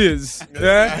about the audience.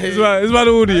 Yeah? It's about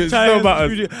the audience. It's not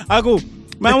about us. I go,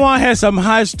 man, want to hear some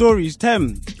high stories.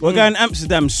 Tem, we're going to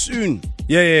Amsterdam soon.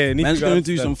 Yeah. Man's going to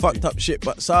do some fucked up shit,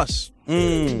 but sus.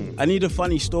 I need a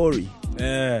funny story.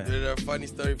 Yeah. There's a funny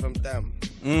story from Dam.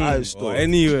 High story.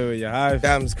 Anywhere where you're high.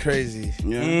 Dam's crazy.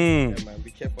 Yeah. Yeah, man,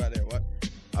 be careful out there. What?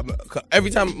 Every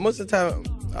time, most of the time,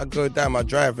 I go down, I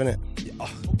drive, innit?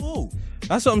 Oh.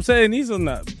 That's what I'm saying. He's on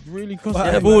that really Yeah, cross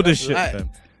man, border that's shit, light. fam.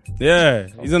 Yeah,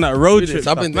 he's on that road Do trip.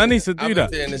 this. Man needs to do I've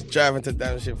that. been doing this driving to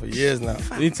Dam shit for years now.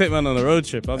 You take man on a road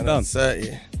trip. I'm And done. I'm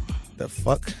 30. The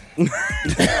fuck?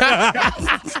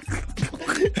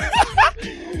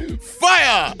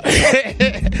 Fire!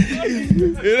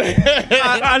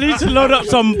 I need to load up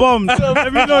some bombs.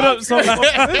 Let me load up some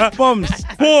bombs.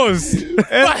 Pause.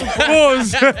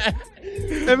 Pause.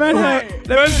 The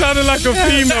man sounded like a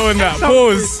female in that.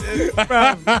 Pause.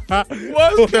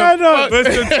 What's going on? What's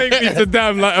to take me to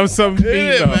damn like I'm some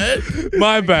female? man.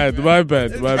 My bad.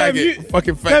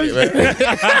 Fucking faggot, man.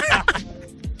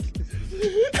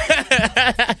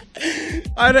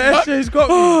 The SJ's got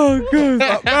me. Oh, God.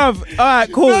 Bruv,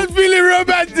 alright, cool. That's feeling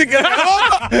romantic.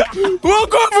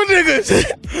 Welcome for niggas.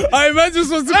 I imagine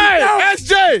supposed to be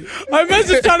SJ. I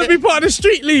imagine trying to be part of the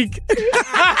street league.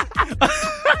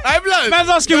 Man's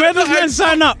asking, where does man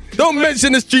sign up? Don't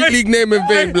mention the street league name in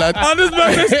vain, blood. I was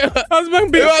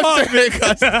man being part of it.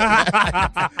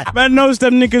 Man knows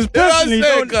them niggas personally. You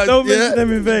know what I'm saying, Don't cuz, mention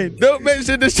them in vain. Don't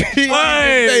mention the street league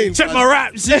Hey, in vain. check cuz. my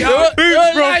raps. See, You I don't boot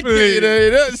like properly. it,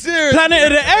 you know, serious. Planet of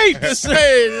the Apes. Just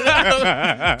saying.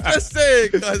 Just saying,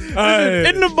 cuz. Hey.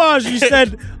 In the bars, you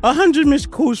said 100 missed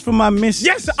calls from my miss.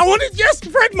 Yes, I wanted. Yes,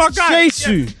 Fred, my guy.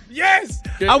 Jesu. Yes.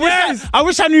 I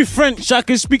wish I knew French so I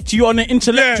could speak to you on an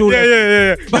intellectual level.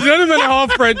 Yeah. But you know the man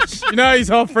half French. You know he's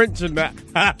half French and that.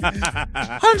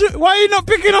 100, why are you not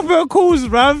picking up her calls,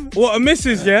 bruv? What, a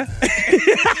missus, yeah?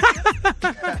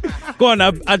 Go on,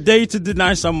 I dare you to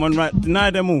deny someone, right?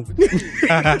 Deny them all.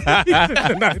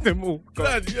 Deny them all.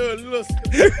 Blood, you're lost.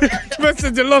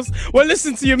 Messenger lost. Well,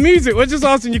 listen to your music. We're just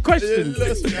asking you questions.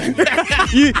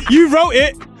 You wrote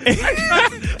it.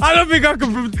 I don't think I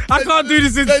can. I can't do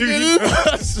this interview. You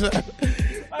lost, man.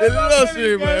 You lost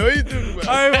me, man. What are you talking about?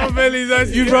 I my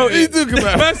belly's You wrote it. What are you talking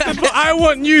about? Master, I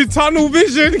want you tunnel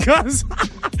vision, cuz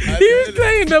he was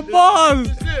playing the bars.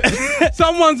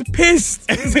 Someone's pissed.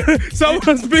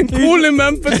 Someone's been calling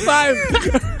man for time.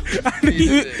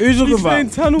 Who's talking He's saying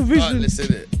about? tunnel vision.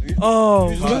 Listen it. Oh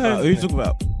man, Who's talking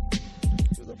about?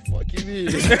 Fuck you mean?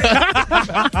 The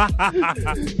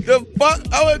fuck?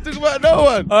 I won't talk about no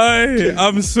one. Hey,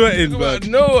 I'm sweating, Talk man. about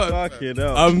no one. Fucking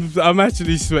hell. I'm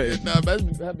actually sweating. Nah,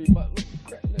 man's happy, but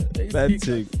Bad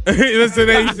thing. Listen,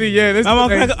 AC, yeah. Listen,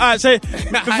 Alright, so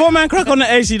before man crack on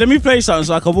the AC, let me play something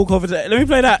so I can walk over to. Let me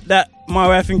play that my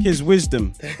way I think is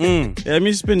wisdom. Yeah, let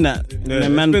me spin that. And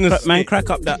then man crack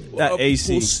up that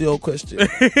AC. Seal question.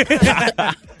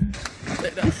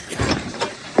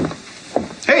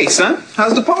 Hey, son,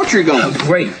 how's the poetry going?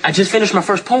 Great. I just finished my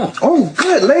first poem. Oh,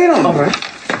 good. Lay it on. All right.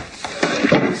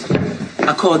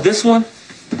 I call this one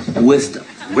Wisdom.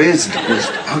 Wisdom.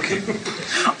 Okay.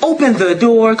 Open the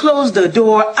door, close the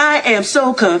door. I am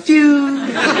so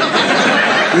confused.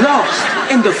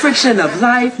 Lost in the friction of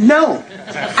life. No,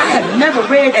 I have never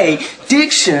read a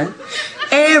dictionary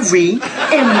in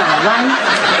my life.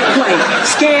 Quite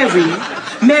scary.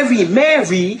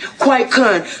 Mary, quite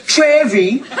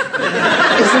contrary.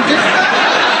 Isn't it?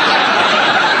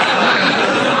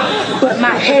 But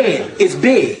my head is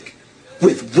big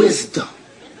with wisdom.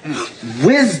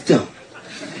 Wisdom.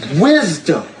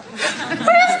 Wisdom.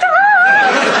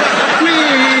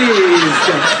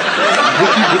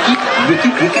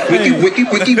 Wiki.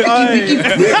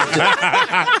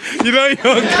 You know you're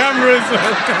on camera as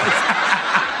well.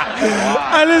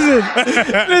 Listen.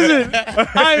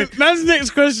 Man's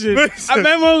next question. Man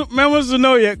wants to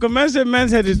know yet, because man said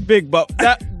man's head is big, but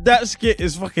that skit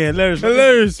is fucking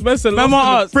hilarious. Man said Mama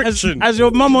lost in the asked, friction. has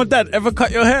your mum or dad ever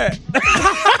cut your hair?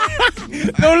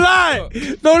 Don't lie.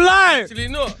 Actually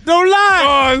not. Don't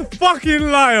lie. Oh, fucking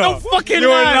liar. Don't fucking You're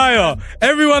lie. a liar.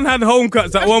 Everyone had home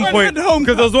cuts at one point.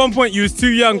 Because there was one point you was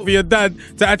too young for your dad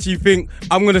to actually think,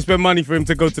 I'm going to spend money for him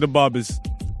to go to the barbers.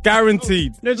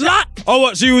 Guaranteed. Oh,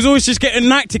 what? So you was always just getting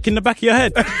night tick in the back of your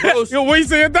head? You're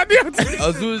wasting your daddy. I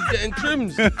was always getting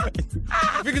trims.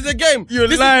 Because again, You're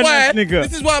this lying, is why, nigga.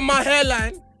 This is why my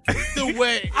hairline is the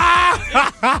way.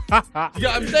 You know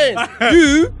what I'm saying?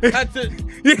 You had to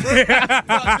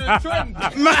trend.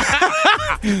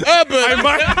 Urban.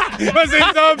 What's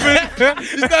it, urban?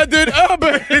 You started doing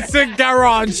urban. It's a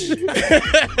garage.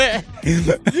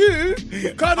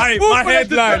 You can't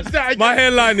afford My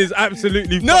hairline is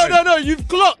absolutely fine. No, you've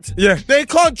clocked. Yeah. They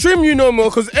can't trim you no more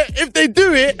because if they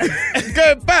do it, it's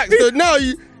going back. So now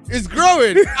it's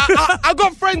growing. I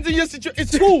got friends in your situation.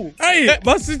 It's cool. Hey,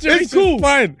 my situation's It's cool.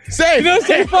 fine. Same. You know what's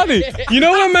so funny? You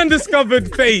know when man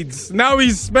discovered fades? Now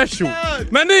he's special.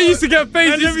 Man, they used to get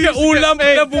fades. He used to get all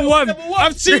level one.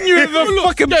 I've seen you with a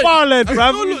fucking bar lead,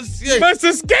 bruv. That's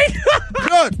a skate.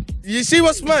 God, you see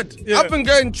what's mad? Yeah. I've been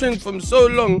getting trimmed from so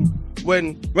long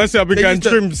when... Let's say I've been They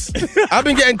getting used to- trims. I've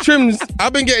been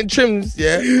getting trims,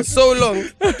 yeah, for so long.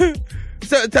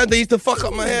 Certain times they used to fuck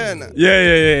up my hair and that.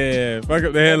 Yeah. Fuck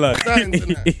up the hairline. Times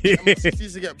and that. He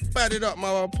used to get batted up.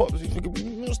 My pops used to think,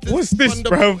 What's this,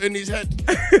 thunderbolt bro? in his head?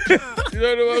 You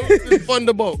know what? This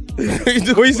thunderbolt.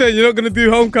 What you saying? You're not going to do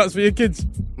home cuts for your kids?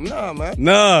 Nah, man.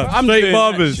 Nah, I'm straight doing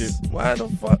barbers. that shit. Why the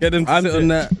fuck? Get them to sit on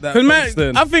that. Because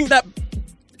man, I think that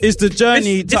is the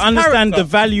journey It's to understand character. the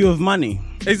value of money.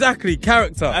 Exactly,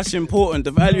 character. That's important.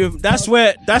 The value of that's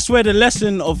where the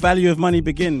lesson of value of money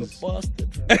begins.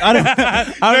 I don't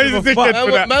give a fuck.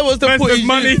 Man wants to Man put said his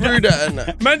money. money through that and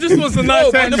that. Man just wants a nice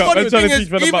No, but the haircut. funny Man trying thing to is,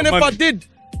 teach man even about if money. I did,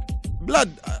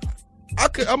 blood,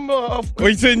 I'm a half good.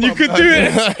 What you saying? You could do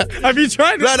it? Have you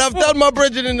tried it? Blood, I've done my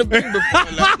bridging in the bin before.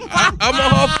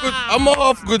 I'm a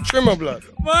half good trimmer, blood.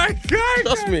 My God.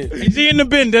 Trust me. Is he in the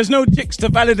bin? There's no chicks to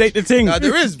validate the thing. Nah,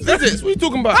 there is visits. What are you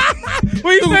talking about? What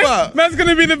are you talking about? Man's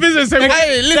gonna be the business.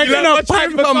 Hey, listen,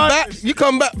 you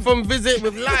come back from visit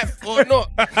with life or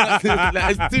not.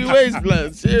 Like, it's two ways,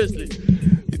 blood. Seriously.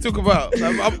 You talk about.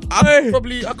 I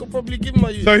could probably give my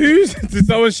you. So did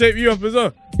someone shape you up as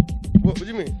well? What do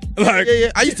you mean? Like,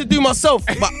 yeah. I used to do myself,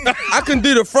 but I can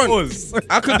do the front.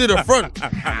 I can do the front.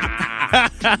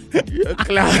 You're a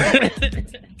clown.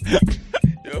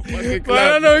 You're a fucking clown.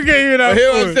 I don't get you now.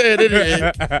 Hear what I'm saying,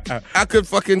 innit? I could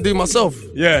fucking do myself.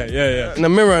 Yeah. In the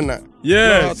mirror and that.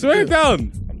 Yeah, swear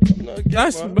down.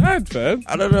 That's mad, fam.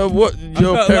 I don't know what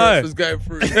your parents was going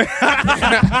through. Or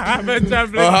how,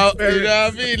 you know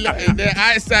what I mean? Like, their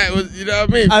eyesight was, you know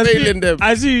what I mean, failing them.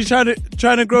 I see you trying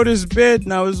to grow this beard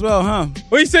now as well, huh?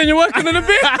 What are you saying? You're working on a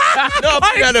beard? No,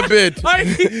 I'm trying a beard.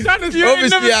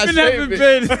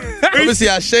 Obviously,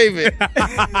 I shave it.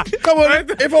 Come on,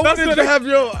 if I wanted to have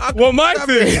your... Well, my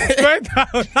thing. Swear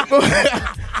down.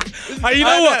 You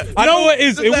know what? I know what it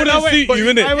is. It wouldn't suit you,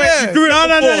 innit? No.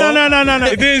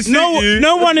 It didn't suit you.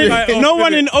 No one in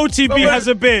OTB has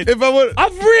a beard. If I would,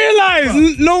 I've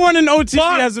realised no one in OTB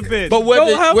has a beard. But where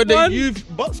the youth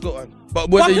Bucks got one. But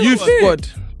where the youth squad,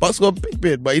 Bucks got a big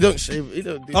beard, but he don't shave. He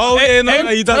don't. Do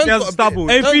he does. He has stubble.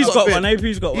 AP's got one.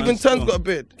 AP's got one. Even Turn's got a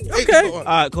beard. Okay. All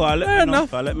right, cool. I'll let me know.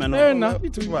 Fair enough.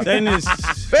 Dennis.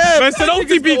 Man said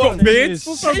OTB got beards.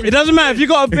 It doesn't matter if you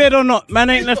got a beard or not. Man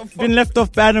ain't been left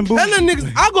off bad and booty. And then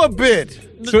niggas, I got a beard.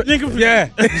 Yeah.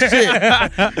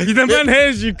 The man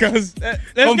hears you, cuz.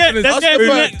 Let's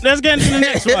get into the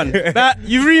next one.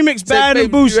 You remixed Bad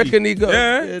and Bougie. You reckon he got?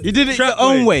 Yeah. You did it your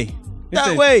own way.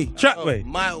 That way. Trap way.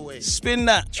 My way. Spin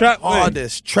that. Trap way.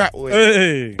 Hardest trap way.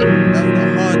 Hey. That's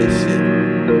the hardest shit.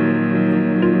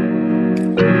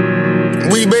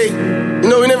 We big. You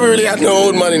know, we never really had no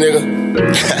old money, nigga.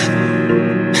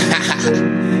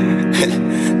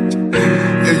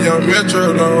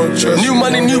 New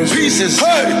money, new pieces.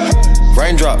 Hey.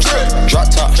 Raindrops,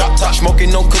 drop top,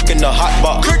 smoking, no cooking, the hot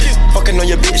box. Fucking on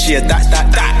your bitch, yeah, that.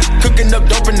 Cooking up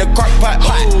dope in the crock pot.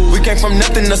 We came from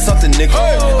nothing to something, nigga.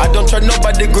 I don't try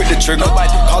nobody, grip the trigger.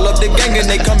 Call up the gang and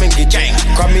they come and get gang.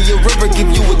 Cry me a river, give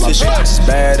you a tissue.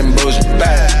 Bad and bullshit,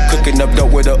 bad. Cooking up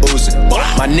dope with a Uzi.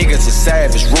 My niggas are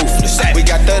savage, ruthless. We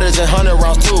got 30s and 100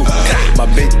 rounds too. My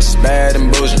bitch is bad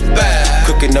and bullshit, bad.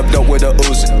 Cooking up dope with a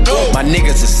Uzi. My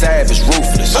niggas are savage,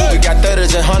 ruthless. We got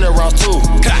 30s and 100 rounds too.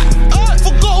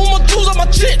 Forgot all my tools on my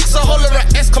chicks. I holler at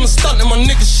S, come and stunt in my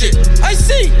nigga shit. I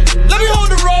see, let me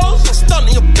hold the rolls. I'm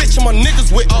stunting your bitch and my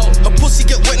niggas with. Her pussy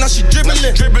get wet, now she dribbling.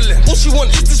 All she want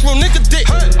is this real nigga dick.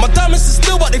 My diamonds is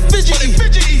still, but they fidgety.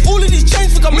 All of these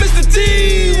chains think I'm Mr.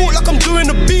 T. Walk like I'm doing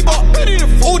the bebop.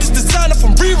 All this designer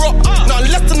from Re-Rock.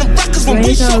 Nothing left on them rackers when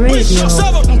we shot.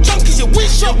 Serve up them junkies, yeah, we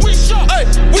shot. Hey,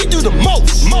 we do the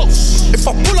most. If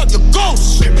I pull up your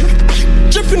ghost,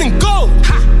 dripping in gold.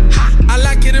 I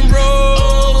like it in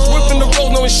rolls, whipping the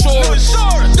road, no insurance.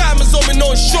 Diamonds on me,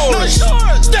 no insurance.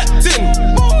 Stepped in,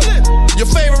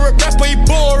 your favorite rapper, he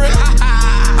boring.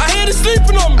 I hear they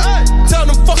sleeping on me. Tell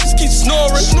them fuckers keep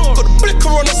snoring. Got the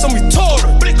blicker on us and we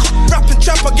touring. Rapping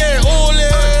trap, I get it all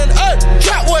in. Hey,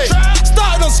 trap way.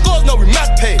 Started on scores, now we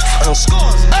mad pay.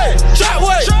 Hey, trap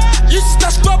way. Used to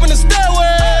start scrubbing the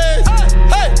stairway.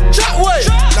 Hey, trap way.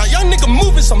 Now young nigga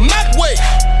moving some mad way.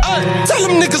 Tell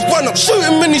them niggas run up, shoot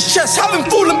him in his chest, have him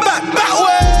falling back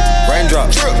way.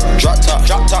 Raindrops, drop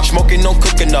top, smoking, no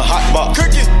cooking, the hot box.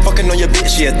 Fucking on your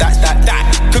bitch, yeah,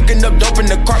 that. Cooking up dope in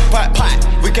the crock pot.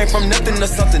 We came from nothing to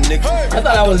something, nigga. I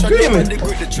thought I was dreaming.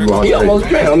 You almost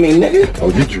drowned me, nigga. Oh,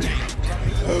 you dream.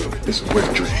 It's a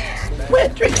wet dream.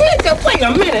 Wet dream? Wait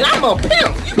a minute, I'm a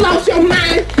pimp. You lost your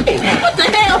mind? What the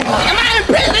hell? Am I in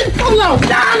prison? Hold on,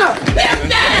 Donna. Let him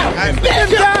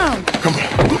down. Come on.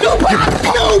 No.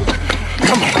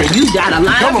 Come on. You got a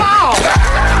line of ball.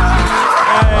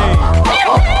 Hey.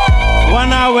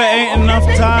 1 hour ain't enough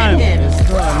time. It's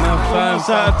not enough time. It's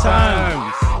out of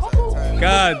time.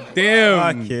 God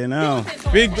damn. Fucking hell.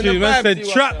 Big tune, man said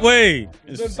trap way.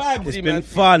 It's been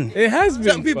fun. It has been.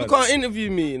 Some people can't interview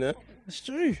me, you know. It's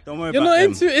true. Don't worry You're about not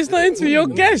them. into. It's not into. You're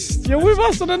guest. You're with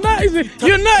us on the 90s.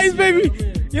 You're 90s baby.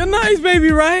 You're 90s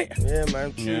baby, right? Yeah,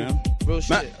 man. True. Yeah. Real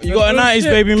shit. You got a 90s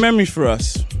baby memory for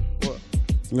us? What?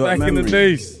 Back in the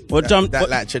days. What jumped? That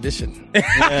like tradition.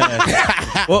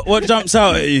 Yeah. what jumps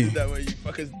out at you? That way you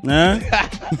fuckers. Nah.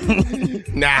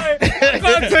 Nah. I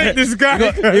can't take this guy.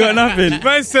 You got nothing.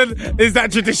 Man said, is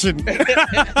that tradition?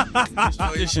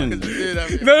 Tradition.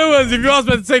 In other words, if you ask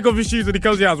man to take off his shoes when he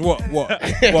comes to your house, what?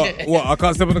 I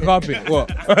can't step on the carpet. What?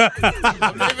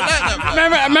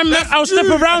 Remember, I'll step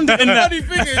around it in that. Funny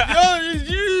thing is, yo, it's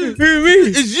you. Who, me?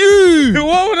 It's you.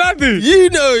 What would I do? You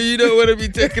know you don't want to be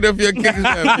taking off your kicks,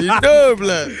 man. You know,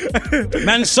 blood.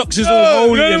 Man's socks is all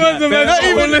holy. Not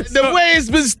even the way it's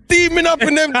been steaming up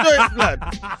in them joints, blood.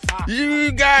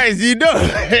 You guys, you know.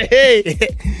 Hey,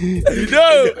 you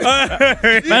know.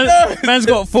 Man's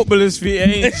got footballer's feet,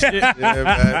 ain't shit. Yeah,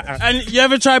 man. And you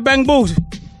ever try bang balls?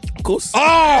 Of course.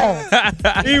 Oh!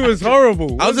 He was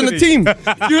horrible. I was in the team.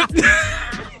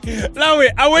 Lowie,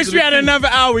 I wish we had another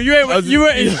hour. You ain't.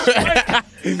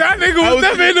 That nigga was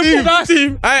never in the football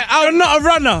team. You're not a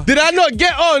runner. Did I not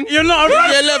get on? You're not a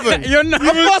runner. 11. You're not.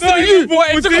 I'm faster than you.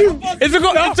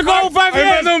 It took all 5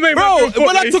 years. Bro,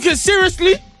 when I took it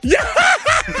seriously.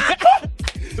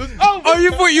 Oh,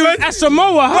 you thought you was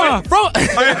Asamoah, huh? Bro.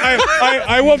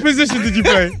 What position did you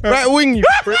play? Right wing, you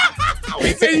prick.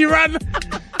 You ran.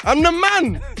 I'm the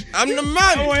man.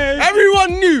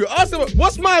 Everyone knew. Ask them,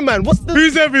 what's my man?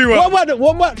 Who's everyone?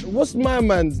 What's my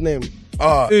man's name?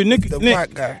 Nick,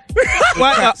 white guy.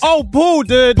 White guy. Oh, Paul,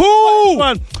 dude. Paul.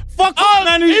 Man. Fuck off,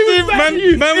 man. He's the one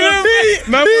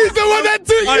that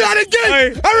took you out of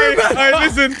game. I remember.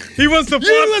 Listen, he wants the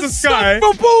fastest guy. He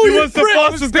wants the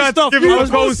fastest guy to give him a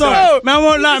goal sign. Man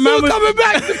won't lie. Man was coming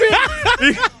back to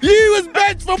me. You was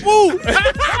benched for Paul.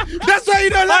 That's why you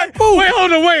don't like Paul. Wait,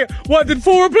 hold on, wait. What, did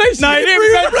Paul replace him? No, he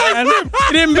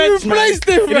didn't bench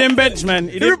him. He didn't bench, man.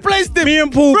 He replaced him. Me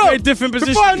and Paul played different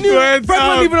positions. Before I knew it, Fred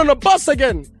wasn't even on the bus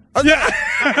again. Yeah.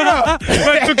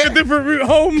 Man took a different route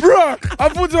home. Bro, I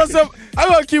thought to myself, I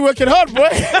gotta keep working hard, boy.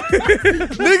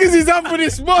 Niggas is up for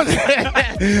this month.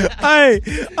 Hey,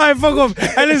 fuck off.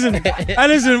 Hey, listen.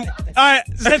 Alright,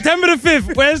 September the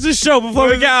 5th, where's the show before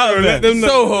we get out of there?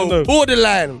 Soho,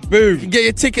 Borderline. Boom. You can get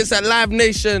your tickets at Live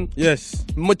Nation. Yes.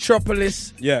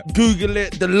 Metropolis. Yeah. Google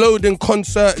it. The Loading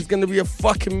concert is gonna be a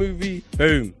fucking movie.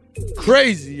 Boom.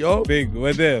 Crazy, yo. Big,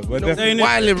 we're there. We're definitely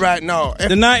wilding right now. The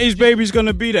 90s baby's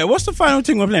gonna be there. What's the final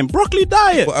thing we're playing? Broccoli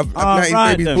Diet. But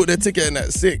 90s babies bought their ticket and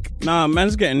that's sick. Nah,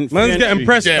 man's getting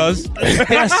pressed, cuz.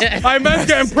 Man's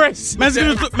getting pressed. Man's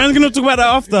gonna talk about that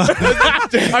after.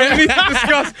 I need to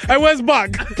discuss. Hey, where's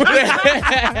Buck?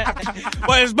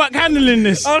 What is Buck handling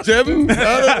this? Jim?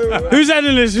 Who's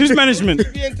handling this? Who's management?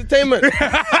 The entertainment.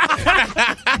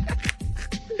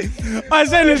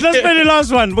 Alright, let's play the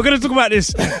last one. We're gonna talk about this.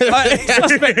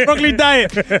 Suspect, Broccoli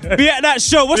Diet. Be at that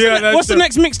show. What's the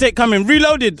next mixtape coming?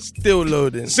 Reloaded. Still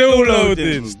loading. That's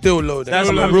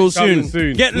That's real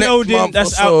soon. Get next loaded. month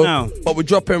That's or so, out now. But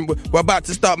we're about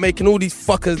to start making all these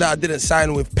fuckers that I didn't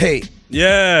sign with pay.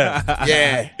 Yeah.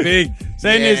 Yeah. Big.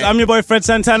 Saying this, I'm your boy Fred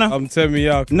Santana. I'm Temi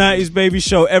Yak. 90s Baby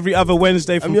Show every other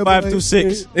Wednesday from 5 till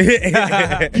 6.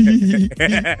 Hey,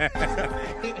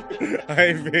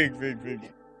 big.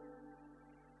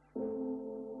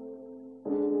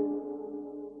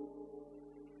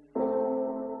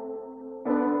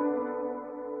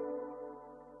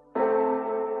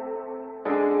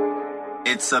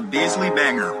 It's a Beasley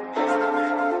banger.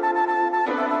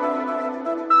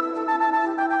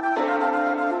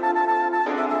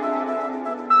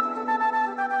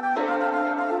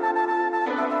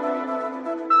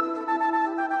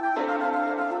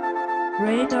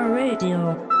 Radar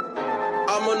Radio.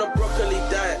 I'm on a broccoli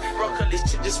diet. This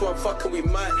chick just want fucking we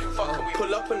might.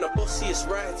 Pull up in the bossiest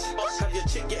rides. Have your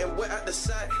chick getting wet at the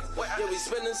side. Yeah, we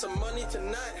spending some money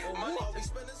tonight. We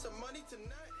spending some